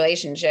last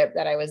relationship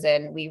that I was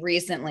in, we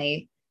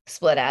recently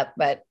split up,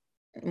 but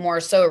more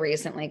so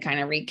recently kind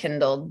of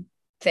rekindled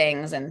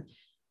things. And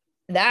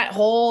that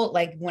whole,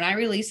 like when I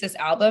released this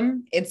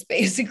album, it's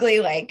basically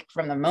like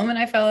from the moment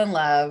I fell in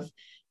love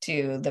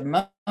to the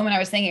moment I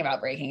was thinking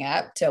about breaking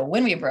up, to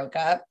when we broke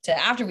up, to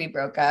after we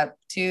broke up,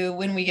 to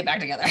when we get back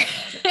together.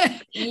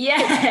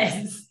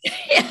 Yes.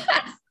 Yeah.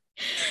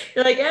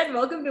 You're like, Ed,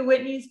 welcome to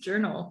Whitney's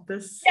journal.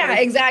 Yeah,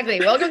 exactly.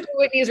 Welcome to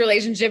Whitney's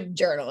relationship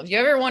journal. If you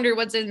ever wonder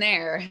what's in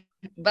there,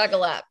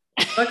 buckle up.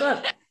 Buckle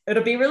up.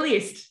 It'll be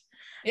released.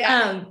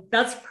 Yeah.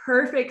 That's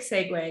perfect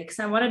segue, because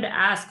I wanted to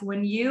ask,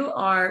 when you're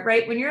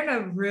in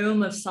a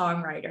room of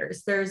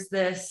songwriters, there's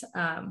this,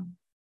 I'm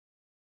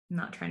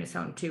not trying to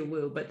sound too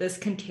woo, but this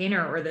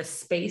container or this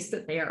space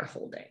that they are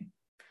holding.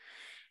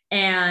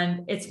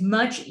 And it's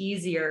much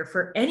easier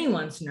for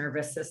anyone's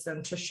nervous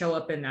system to show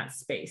up in that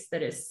space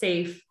that is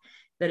safe,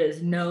 that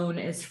is known,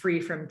 is free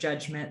from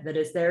judgment, that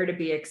is there to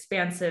be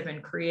expansive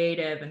and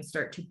creative and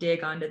start to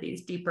dig onto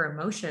these deeper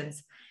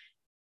emotions.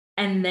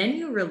 And then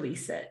you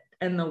release it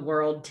and the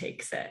world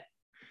takes it,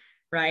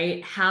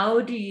 right?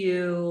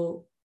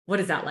 What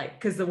is that like?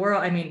 Because the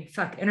world,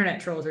 internet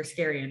trolls are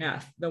scary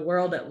enough. The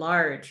world at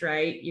large,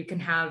 right? You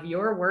can have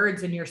your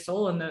words and your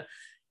soul in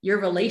your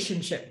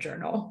relationship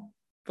journal.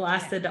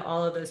 blasted to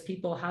all of those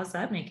people. How's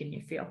that making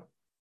you feel?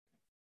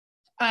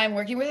 I'm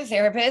working with a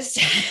therapist.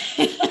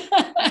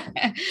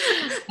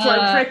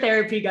 Plug for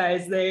therapy,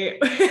 guys.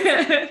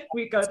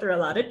 We go through a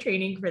lot of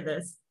training for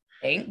this.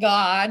 Thank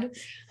God.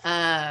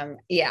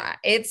 Yeah,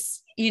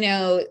 it's,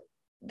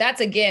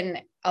 that's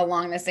again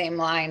along the same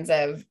lines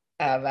of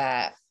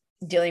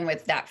dealing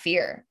with that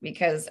fear,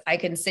 because I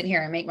can sit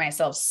here and make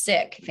myself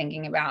sick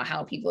thinking about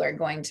how people are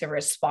going to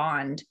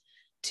respond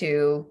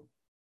to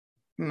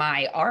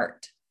my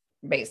art,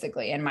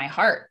 basically, and my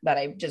heart that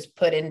I just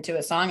put into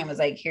a song and was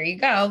like, here you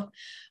go.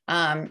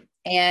 And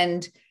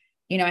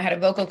I had a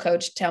vocal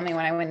coach tell me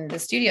when I went into the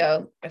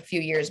studio a few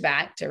years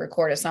back to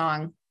record a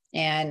song,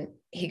 and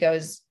he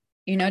goes,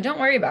 don't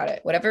worry about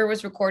it. Whatever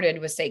was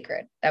recorded was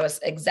sacred. That was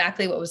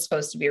exactly what was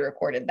supposed to be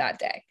recorded that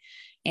day.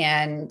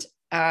 And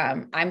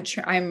I'm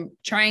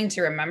trying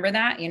to remember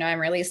that. I'm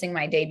releasing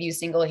my debut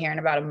single here in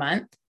about a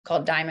month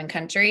called Diamond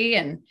Country.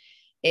 And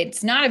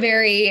it's not a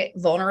very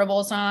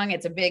vulnerable song.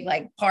 It's a big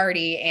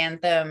party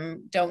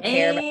anthem. Don't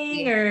care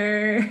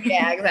about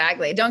yeah,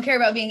 exactly. Don't care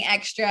about being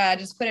extra.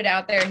 Just put it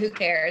out there. Who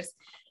cares?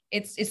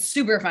 It's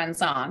super fun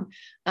song.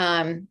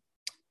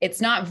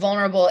 It's not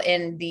vulnerable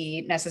in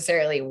the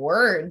necessarily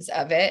words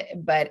of it,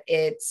 but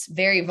it's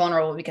very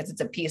vulnerable because it's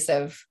a piece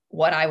of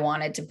what I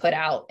wanted to put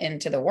out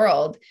into the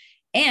world.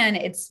 And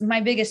it's my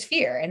biggest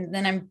fear. And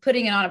then I'm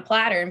putting it on a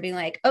platter and being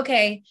like,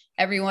 okay,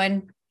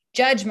 everyone,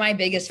 judge my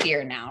biggest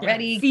fear now. Yeah,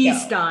 ready?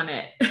 Feast on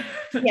it.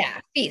 Yeah,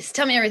 feast.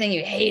 Tell me everything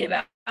you hate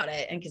about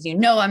it. And because I'm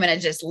going to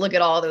just look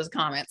at all those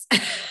comments.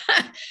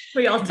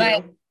 We all do.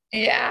 But,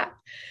 yeah.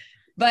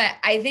 But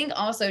I think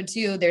also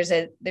too, there's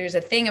a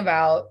thing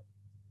about,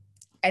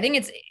 I think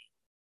it's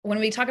when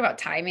we talk about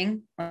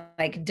timing,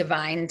 like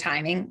divine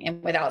timing,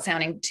 and without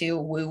sounding too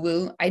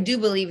woo-woo, I do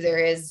believe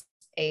there is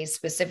a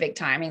specific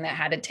timing that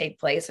had to take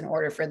place in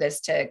order for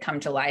this to come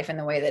to life in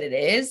the way that it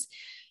is,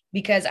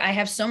 because I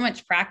have so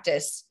much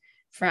practice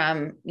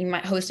from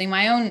hosting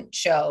my own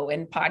show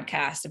and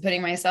podcast to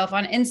putting myself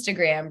on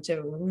Instagram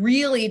to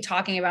really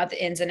talking about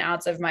the ins and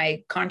outs of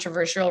my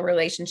controversial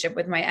relationship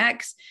with my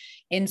ex.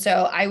 And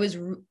so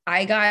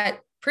I got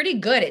pretty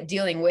good at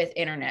dealing with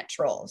internet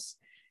trolls.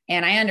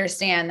 And I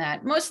understand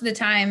that most of the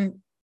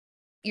time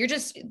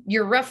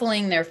you're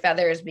ruffling their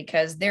feathers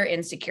because they're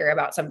insecure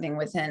about something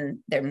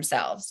within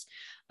themselves.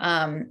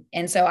 And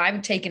so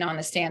I've taken on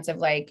the stance of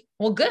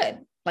well, good.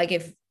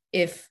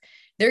 If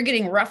they're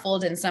getting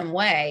ruffled in some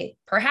way,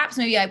 perhaps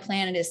maybe I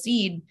planted a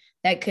seed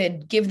that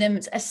could give them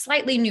a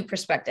slightly new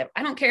perspective.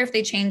 I don't care if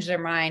they change their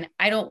mind.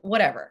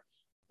 Whatever.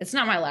 It's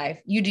not my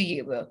life. You do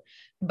you, boo.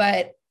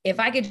 But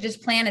if I could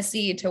just plant a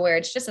seed to where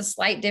it's just a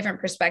slight different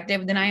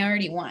perspective, then I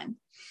already won.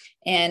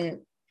 And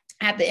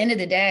at the end of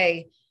the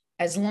day,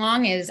 as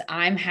long as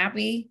I'm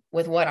happy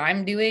with what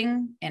I'm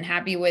doing and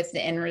happy with the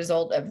end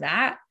result of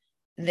that,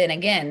 then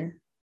again,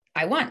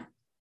 I won.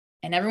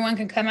 And everyone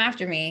can come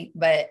after me,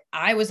 but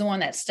I was the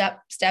one that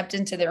stepped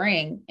into the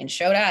ring and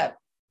showed up.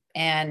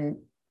 And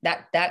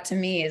that to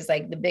me is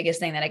the biggest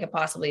thing that I could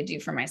possibly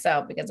do for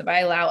myself, because if I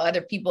allow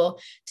other people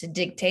to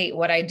dictate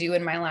what I do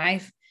in my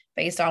life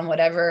based on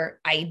whatever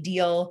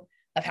ideal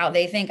of how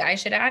they think I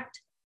should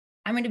act,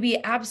 I'm going to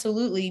be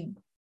absolutely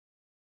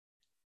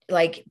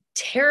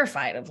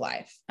terrified of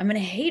life. I'm going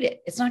to hate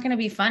it. It's not going to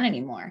be fun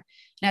anymore.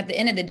 And at the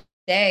end of the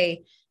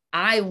day,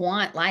 I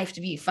want life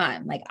to be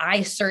fun.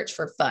 I search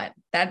for fun.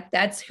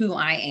 That's who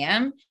I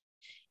am.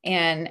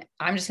 And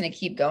I'm just going to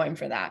keep going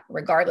for that,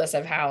 regardless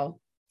of how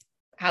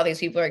these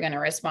people are going to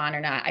respond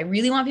or not. I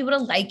really want people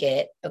to like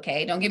it.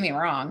 Okay. Don't get me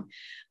wrong.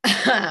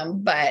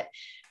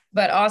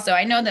 But also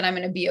I know that I'm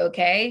going to be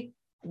okay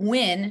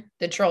when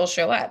the trolls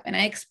show up, and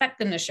I expect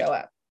them to show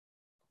up.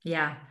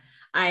 Yeah.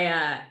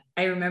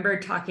 I remember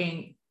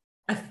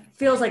it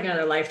feels like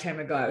another lifetime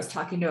ago. I was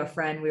talking to a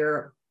friend. We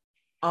were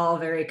all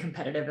very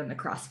competitive in the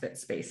CrossFit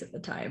space at the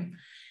time.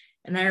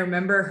 And I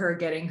remember her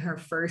getting her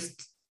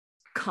first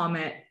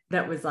comment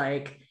that was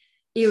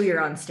ew,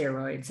 you're on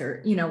steroids,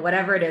 or,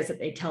 whatever it is that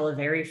they tell a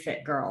very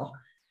fit girl.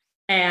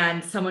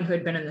 And someone who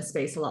had been in the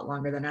space a lot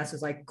longer than us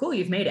was like, cool,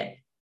 you've made it.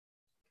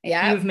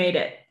 Yeah. You've made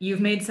it.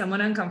 You've made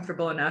someone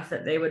uncomfortable enough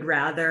that they would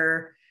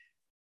rather,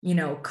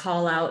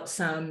 call out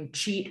some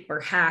cheat or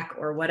hack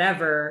or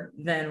whatever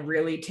than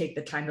really take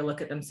the time to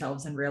look at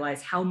themselves and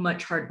realize how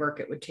much hard work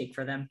it would take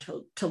for them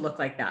to look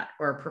like that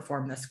or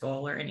perform this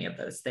goal or any of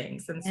those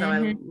things. And so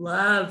I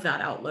love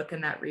that outlook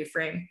and that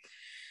reframe.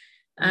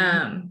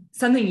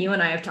 Something you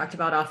and I have talked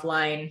about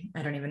offline,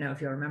 I don't even know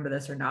if you'll remember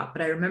this or not,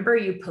 but I remember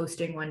you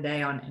posting one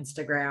day on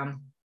Instagram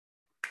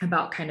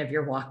about kind of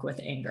your walk with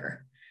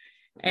anger.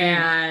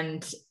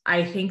 And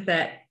I think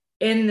that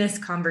in this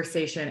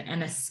conversation,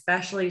 and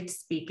especially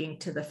speaking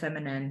to the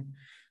feminine,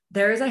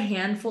 there's a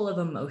handful of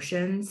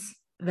emotions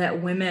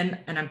that women,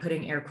 and I'm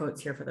putting air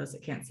quotes here for those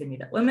that can't see me,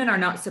 that women are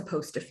not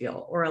supposed to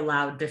feel or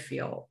allowed to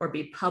feel or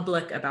be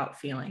public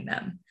about feeling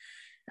them.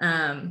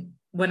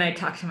 When I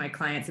talk to my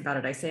clients about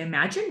it, I say,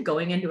 imagine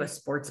going into a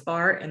sports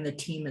bar and the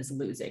team is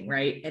losing,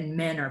 right? And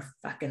men are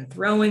fucking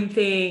throwing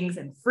things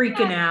and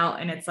freaking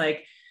out. And it's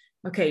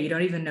okay, you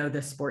don't even know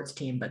this sports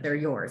team, but they're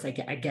yours. I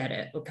get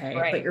it. Okay.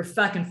 Right. But you're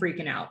fucking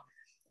freaking out.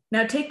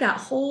 Now take that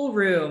whole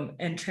room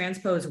and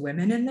transpose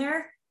women in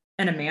there,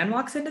 and a man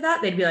walks into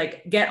that, they'd be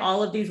like, get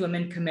all of these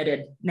women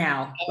committed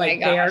now. Oh like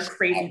they are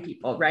crazy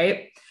people,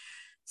 right?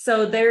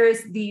 So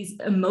there's these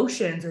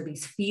emotions or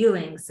these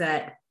feelings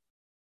that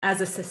as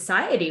a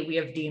society we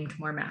have deemed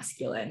more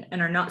masculine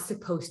and are not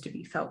supposed to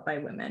be felt by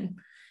women.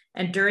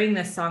 And during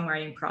this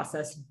songwriting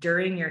process,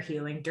 during your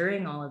healing,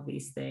 during all of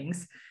these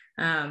things,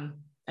 I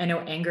know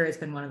anger has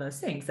been one of those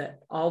things that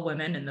all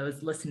women and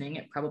those listening,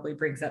 it probably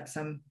brings up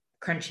some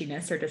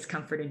crunchiness or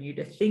discomfort in you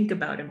to think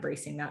about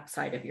embracing that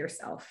side of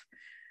yourself.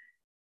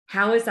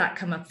 How has that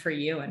come up for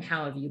you, and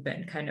how have you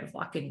been kind of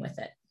walking with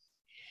it?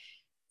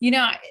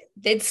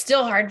 It's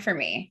still hard for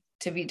me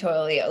to be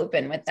totally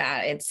open with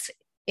that.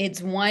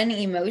 It's one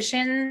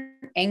emotion,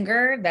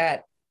 anger,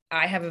 that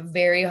I have a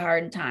very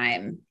hard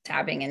time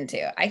tapping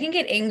into. I can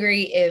get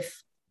angry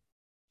if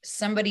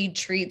somebody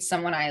treats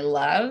someone I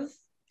love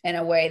in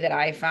a way that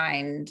I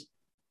find,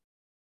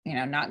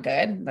 not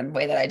good, the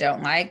way that I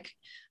don't like.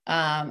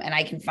 And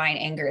I can find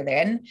anger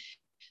then,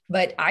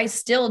 but I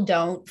still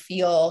don't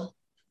feel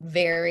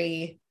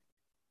very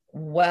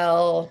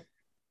well.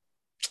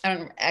 I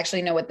don't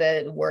actually know what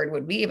the word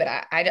would be, but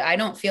I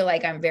don't feel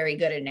like I'm very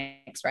good at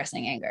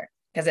expressing anger,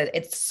 because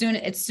as soon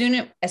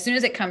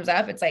as it comes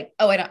up, it's like,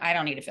 oh, I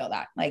don't need to feel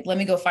that. Like, let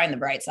me go find the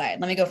bright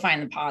side. Let me go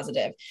find the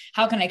positive.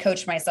 How can I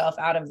coach myself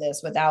out of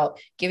this without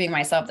giving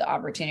myself the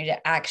opportunity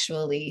to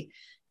actually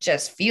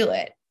just feel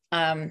it?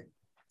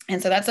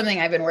 And so that's something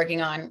I've been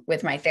working on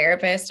with my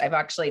therapist. I've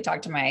actually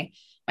talked to my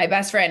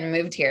best friend,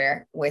 moved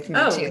here with me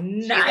too.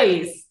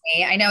 Nice.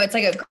 I know, it's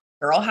like a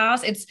girl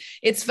house.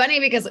 It's funny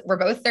because we're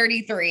both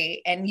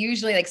 33, and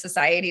usually like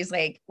society's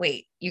like,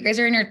 wait, you guys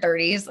are in your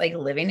 30s, like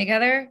living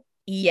together?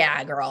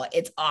 Yeah, girl,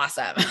 it's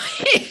awesome.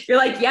 You're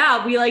like,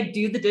 yeah, we like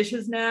do the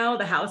dishes now.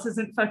 The house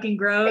isn't fucking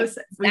gross.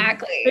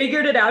 Exactly. We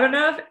figured it out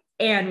enough,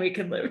 and we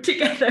can live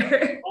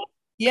together.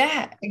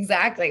 Yeah,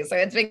 exactly. So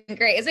it's been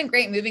great. It's been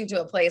great moving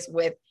to a place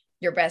with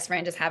your best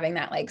friend, just having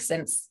that like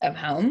sense of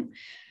home.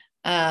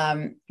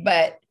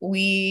 But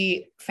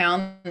we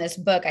found this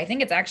book, I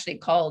think it's actually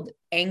called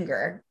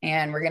Anger,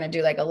 and we're going to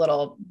do like a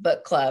little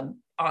book club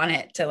on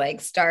it to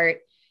like start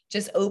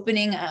just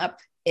opening up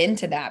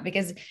into that,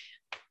 because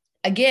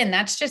again,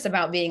 that's just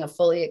about being a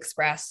fully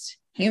expressed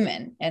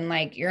human. And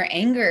like, your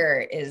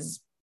anger is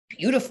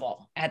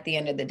beautiful at the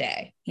end of the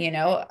day.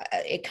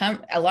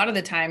 A lot of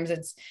the times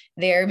it's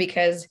there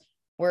because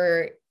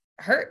we're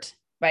hurt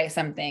by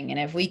something. And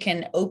if we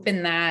can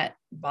open that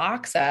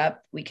box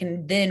up, we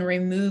can then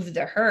remove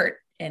the hurt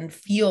and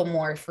feel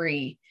more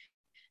free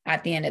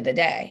at the end of the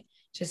day.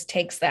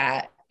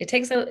 It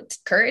takes a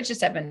courage to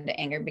step into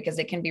anger, because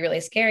it can be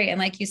really scary. And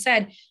like you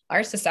said,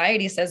 our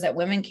society says that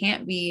women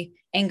can't be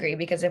angry,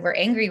 because if we're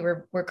angry,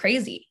 we're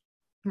crazy.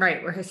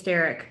 Right. We're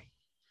hysteric.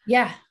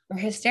 Yeah, we're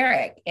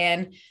hysteric.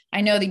 And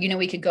I know that,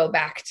 we could go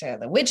back to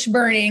the witch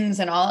burnings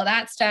and all of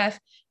that stuff,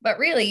 but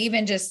really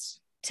even just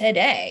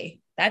today,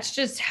 that's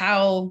just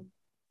how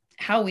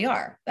we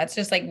are. That's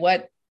just like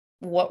what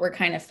we're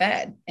kind of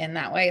fed in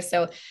that way.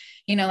 So,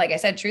 like I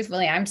said,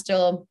 truthfully, I'm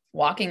still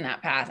walking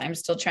that path. I'm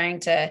still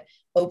trying to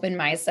open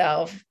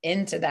myself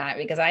into that,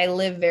 because I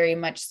live very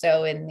much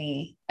so in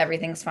the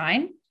everything's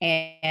fine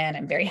and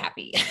I'm very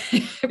happy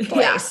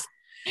place.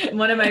 Yeah.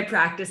 One of my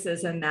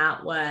practices in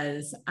that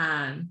was,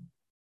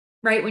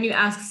 right, when you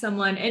ask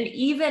someone, and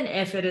even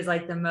if it is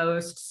like the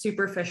most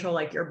superficial,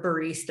 like your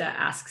barista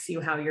asks you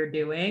how you're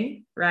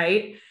doing,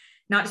 right?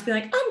 Not just be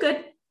like, I'm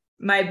good.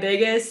 My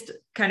biggest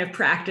kind of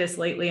practice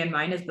lately in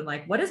mine has been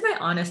like, what is my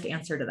honest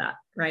answer to that?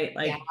 Right.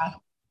 Like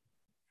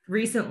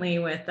recently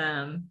with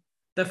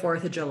the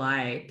 4th of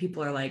July,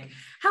 people are like,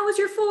 how was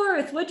your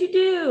 4th? What'd you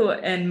do?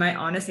 And my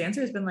honest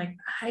answer has been like,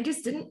 I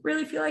just didn't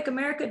really feel like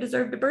America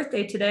deserved a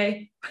birthday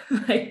today.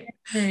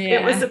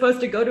 It was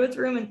supposed to go to its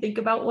room and think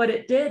about what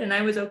it did. And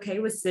I was okay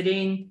with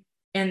sitting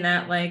in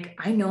that, like,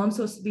 I know I'm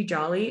supposed to be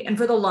jolly. And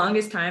for the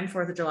longest time,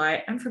 4th of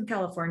July, I'm from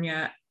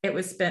California. It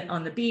was spent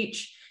on the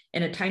beach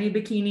in a tiny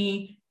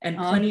bikini and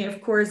plenty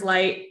of Coors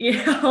Light,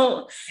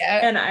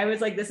 And I was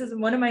like, this is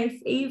one of my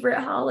favorite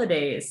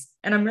holidays.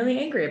 And I'm really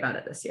angry about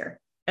it this year.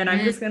 And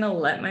I'm just going to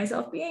let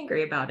myself be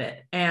angry about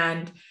it.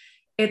 And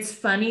it's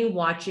funny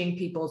watching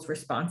people's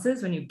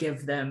responses when you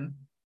give them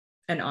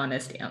an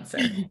honest answer.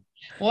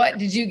 What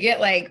did you get?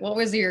 Like, what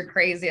was your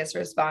craziest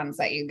response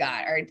that you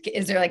got? Or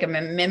is there like a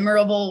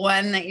memorable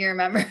one that you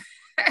remember?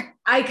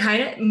 I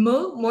kind of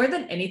more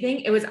than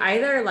anything, it was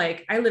either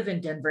like, I live in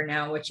Denver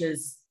now, which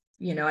is,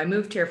 I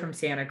moved here from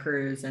Santa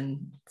Cruz.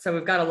 And so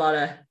we've got a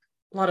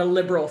lot of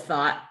liberal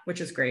thought, which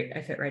is great.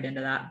 I fit right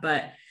into that.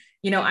 But,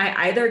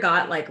 I either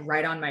got like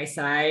right on my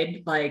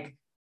side, like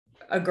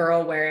a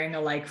girl wearing a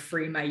like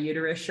free my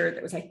uterus shirt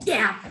that was like,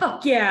 yeah,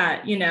 fuck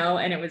yeah,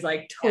 and it was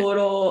like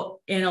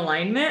total in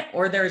alignment,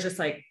 or there was just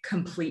like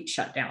complete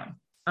shutdown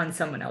on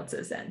someone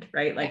else's end,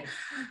 right? Like,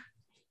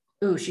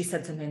 ooh, she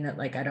said something that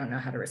like, I don't know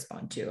how to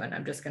respond to, and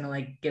I'm just going to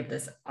like give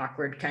this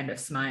awkward kind of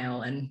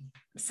smile and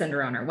send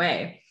her on her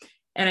way.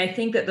 And I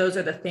think that those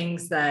are the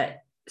things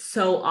that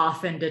so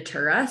often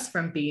deter us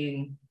from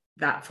being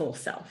that full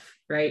self,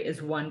 right?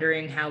 Is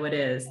wondering how it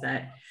is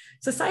that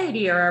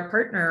society or our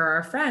partner or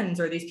our friends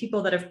or these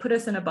people that have put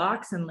us in a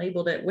box and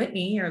labeled it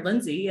Whitney or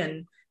Lindsay,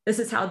 and this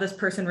is how this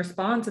person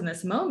responds in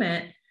this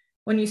moment.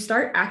 When you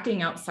start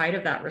acting outside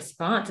of that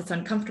response, it's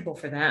uncomfortable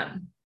for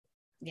them.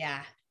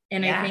 Yeah.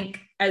 And yeah. I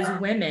think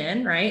as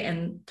women, right,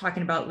 and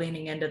talking about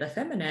leaning into the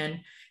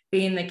feminine,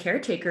 being the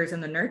caretakers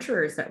and the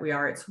nurturers that we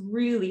are, it's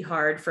really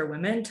hard for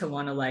women to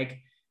want to like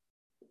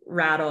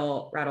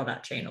rattle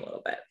that chain a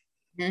little bit.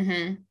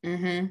 Mm-hmm,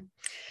 mm-hmm.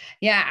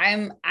 Yeah,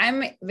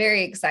 I'm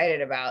very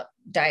excited about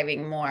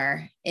diving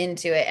more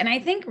into it. And I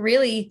think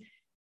really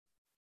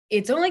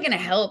it's only going to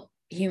help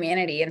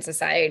humanity and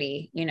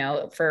society, you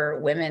know, for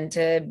women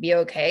to be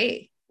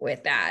okay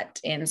with that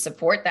and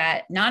support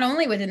that, not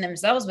only within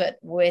themselves, but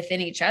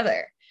within each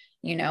other,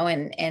 you know,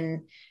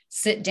 and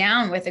sit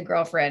down with a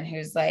girlfriend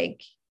who's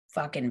like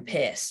fucking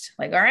pissed.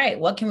 Like, all right,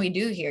 what can we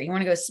do here? You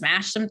want to go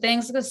smash some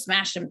things? Let's go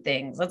smash some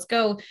things. Let's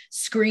go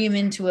scream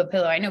into a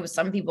pillow. I know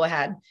some people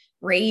had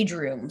rage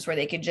rooms where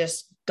they could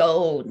just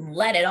go and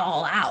let it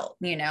all out,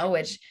 you know,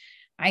 which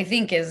I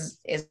think is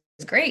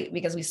great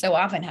because we so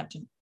often have to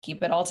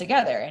keep it all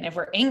together. And if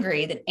we're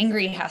angry, then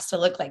angry has to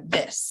look like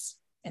this.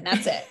 And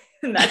that's it.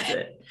 That's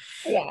it.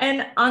 Yeah.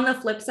 And on the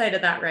flip side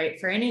of that, right,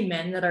 for any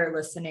men that are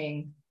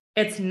listening,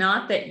 it's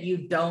not that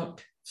you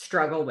don't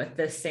struggle with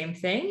this same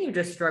thing. You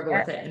just struggle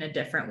with it in a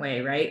different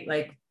way, right?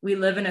 Like we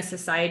live in a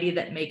society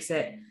that makes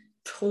it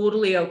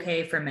totally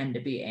okay for men to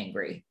be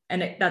angry.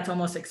 And that's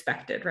almost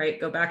expected, right?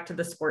 Go back to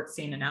the sports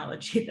scene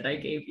analogy that I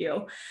gave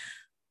you.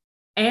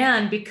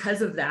 And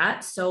because of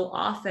that, so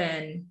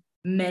often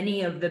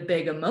many of the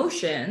big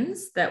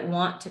emotions that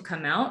want to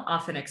come out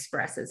often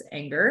express as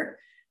anger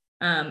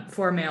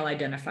for male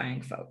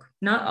identifying folk.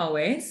 Not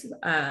always,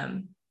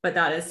 but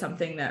that is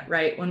something that,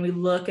 right, when we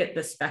look at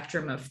the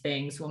spectrum of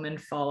things, women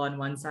fall on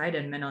one side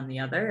and men on the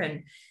other.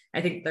 And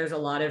I think there's a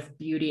lot of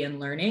beauty and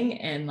learning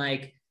and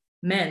like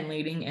men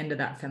leading into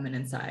that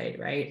feminine side,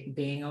 right?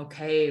 Being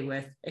okay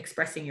with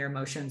expressing your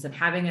emotions and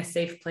having a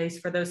safe place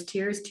for those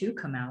tears to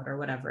come out or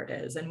whatever it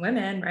is. And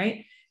women,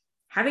 right?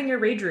 Having your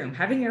rage room,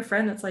 having your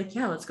friend that's like,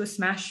 yeah, let's go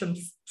smash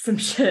some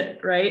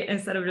shit, right?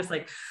 Instead of just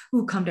like,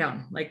 ooh, calm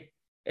down. Like,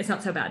 it's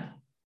not so bad.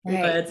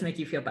 Right. Let's make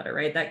you feel better,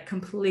 right? That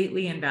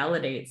completely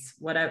invalidates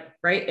whatever,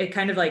 right? It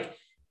kind of like,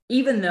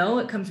 even though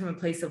it comes from a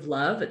place of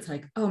love, it's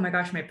like, oh my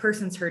gosh, my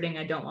person's hurting.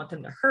 I don't want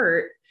them to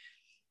hurt.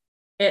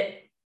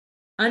 It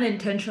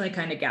unintentionally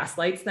kind of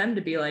gaslights them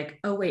to be like,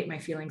 oh wait, my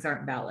feelings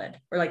aren't valid.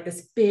 Or like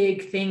this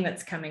big thing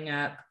that's coming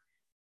up,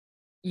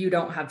 you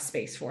don't have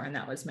space for. And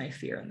that was my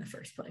fear in the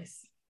first place.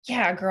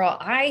 Yeah, girl,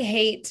 I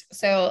hate,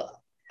 so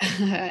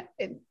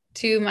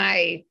to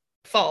my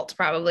fault,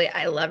 probably,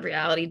 I love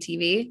reality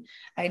TV.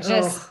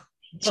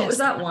 What was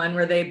that one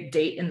where they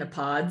date in the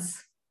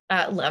pods?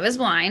 Love is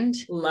Blind.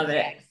 Love it.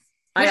 Yes.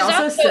 I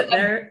also sit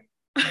there.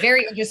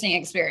 Very interesting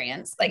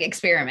experience, like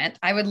experiment.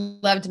 I would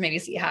love to maybe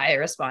see how I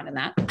respond in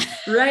that.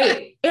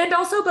 Right. And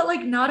also, but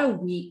like not a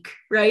week,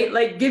 right?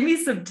 Like give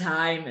me some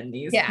time in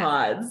these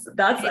pods.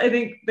 That's, I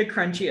think, the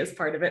crunchiest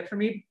part of it for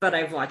me, but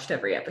I've watched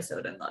every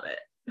episode and love it.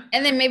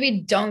 And then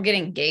maybe don't get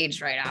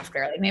engaged right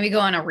after, like maybe go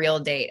on a real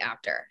date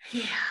after.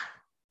 Yeah.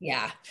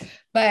 Yeah.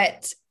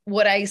 But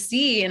what I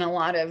see in a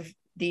lot of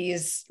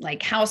these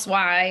like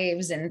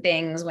housewives and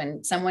things,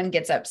 when someone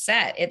gets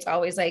upset, it's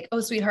always like, oh,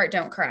 sweetheart,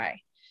 don't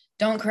cry.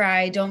 Don't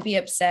cry. Don't be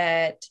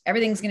upset.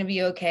 Everything's going to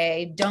be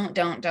okay. Don't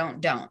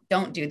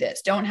do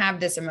this. Don't have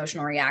this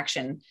emotional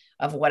reaction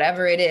of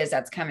whatever it is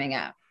that's coming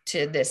up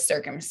to this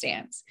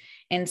circumstance.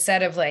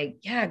 Instead of like,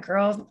 yeah,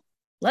 girl,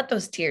 let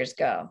those tears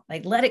go.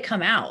 Like, let it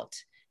come out.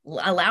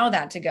 Allow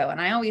that to go. And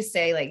I always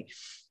say like,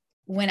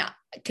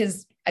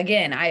 because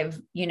again,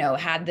 I've,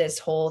 had this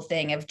whole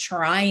thing of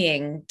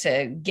trying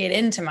to get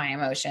into my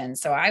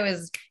emotions. So I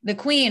was the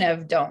queen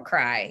of don't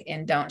cry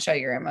and don't show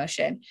your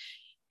emotion.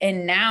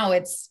 And now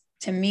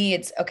to me,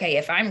 it's okay.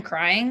 If I'm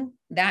crying,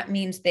 that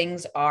means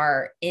things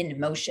are in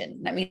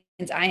motion. That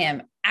means I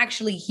am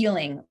actually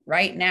healing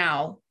right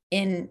now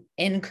in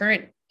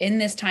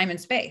this time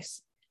and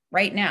space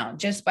right now,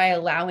 just by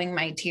allowing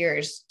my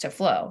tears to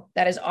flow.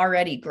 That is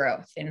already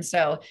growth. And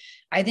so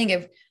I think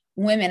if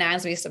women,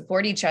 as we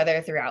support each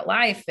other throughout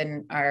life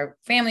and our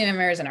family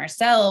members and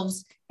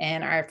ourselves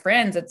and our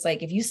friends, it's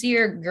like, if you see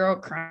your girl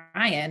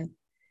crying,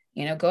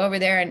 go over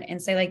there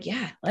and say like,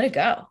 yeah, let it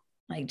go.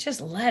 Like,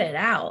 just let it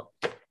out.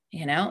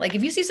 Like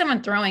if you see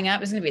someone throwing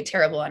up, it's going to be a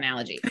terrible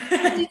analogy. If you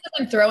see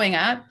someone throwing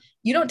up,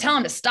 you don't tell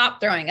them to stop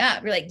throwing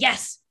up. You're like,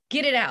 yes,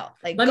 get it out.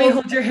 Like, let me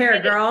hold your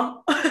hair,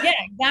 girl. Yeah,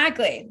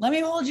 exactly. Let me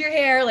hold your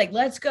hair. Like,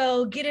 let's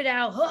go get it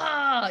out.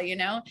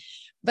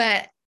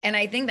 And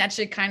I think that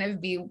should kind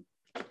of be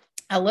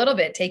a little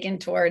bit taken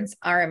towards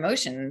our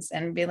emotions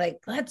and be like,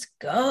 let's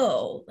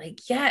go. Like,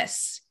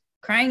 yes,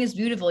 crying is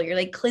beautiful. You're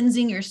like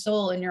cleansing your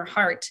soul and your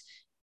heart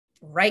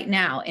right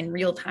now in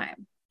real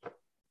time.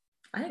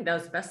 I think that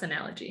was the best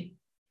analogy.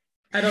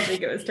 I don't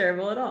think it was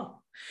terrible at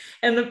all.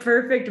 And the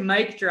perfect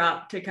mic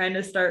drop to kind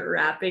of start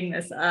wrapping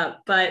this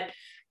up. But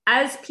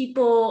as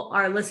people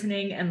are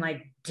listening and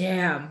like,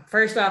 damn,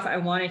 first off, I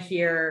want to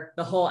hear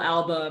the whole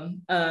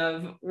album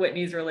of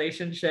Whitney's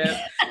relationship.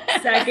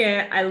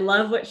 Second, I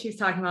love what she's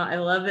talking about. I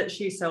love that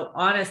she's so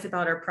honest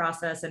about her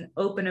process and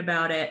open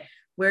about it.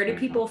 Where do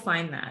people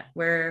find that?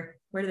 Where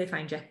do they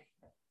find you?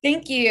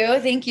 Thank you.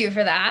 Thank you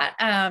for that.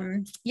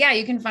 Yeah,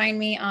 you can find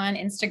me on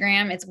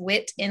Instagram. It's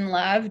Wit in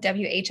Love,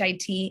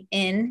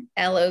 WHITNLOVE.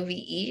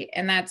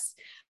 And that's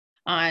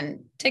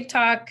on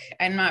TikTok.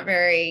 I'm not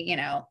very,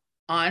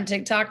 on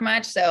TikTok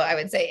much. So I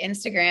would say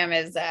Instagram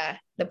is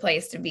the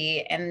place to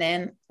be. And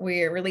then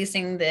we're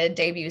releasing the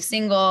debut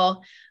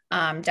single,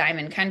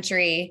 Diamond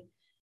Country,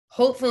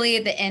 hopefully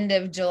at the end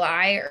of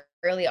July or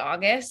early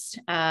August.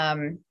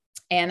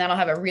 And that'll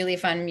have a really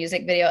fun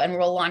music video, and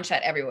we'll launch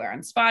that everywhere on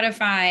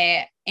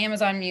Spotify,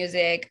 Amazon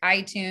Music,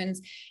 iTunes,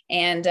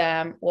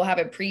 and we'll have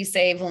a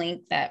pre-save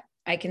link that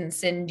I can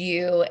send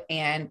you.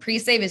 And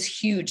pre-save is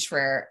huge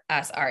for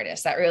us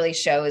artists. That really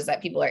shows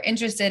that people are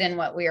interested in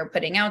what we are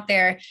putting out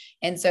there.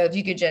 And so if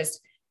you could just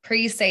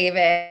pre-save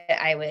it,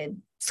 I would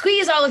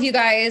squeeze all of you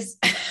guys.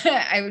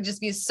 I would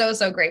just be so,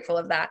 so grateful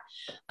of that.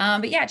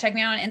 But yeah, check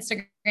me out on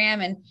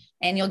Instagram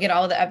and you'll get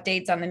all the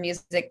updates on the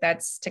music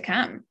that's to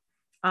come.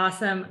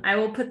 Awesome. I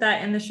will put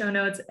that in the show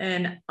notes,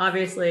 and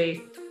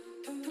obviously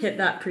hit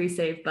that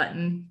pre-save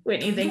button.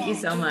 Whitney, thank you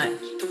so much.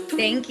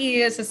 Thank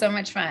you. This was so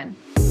much fun.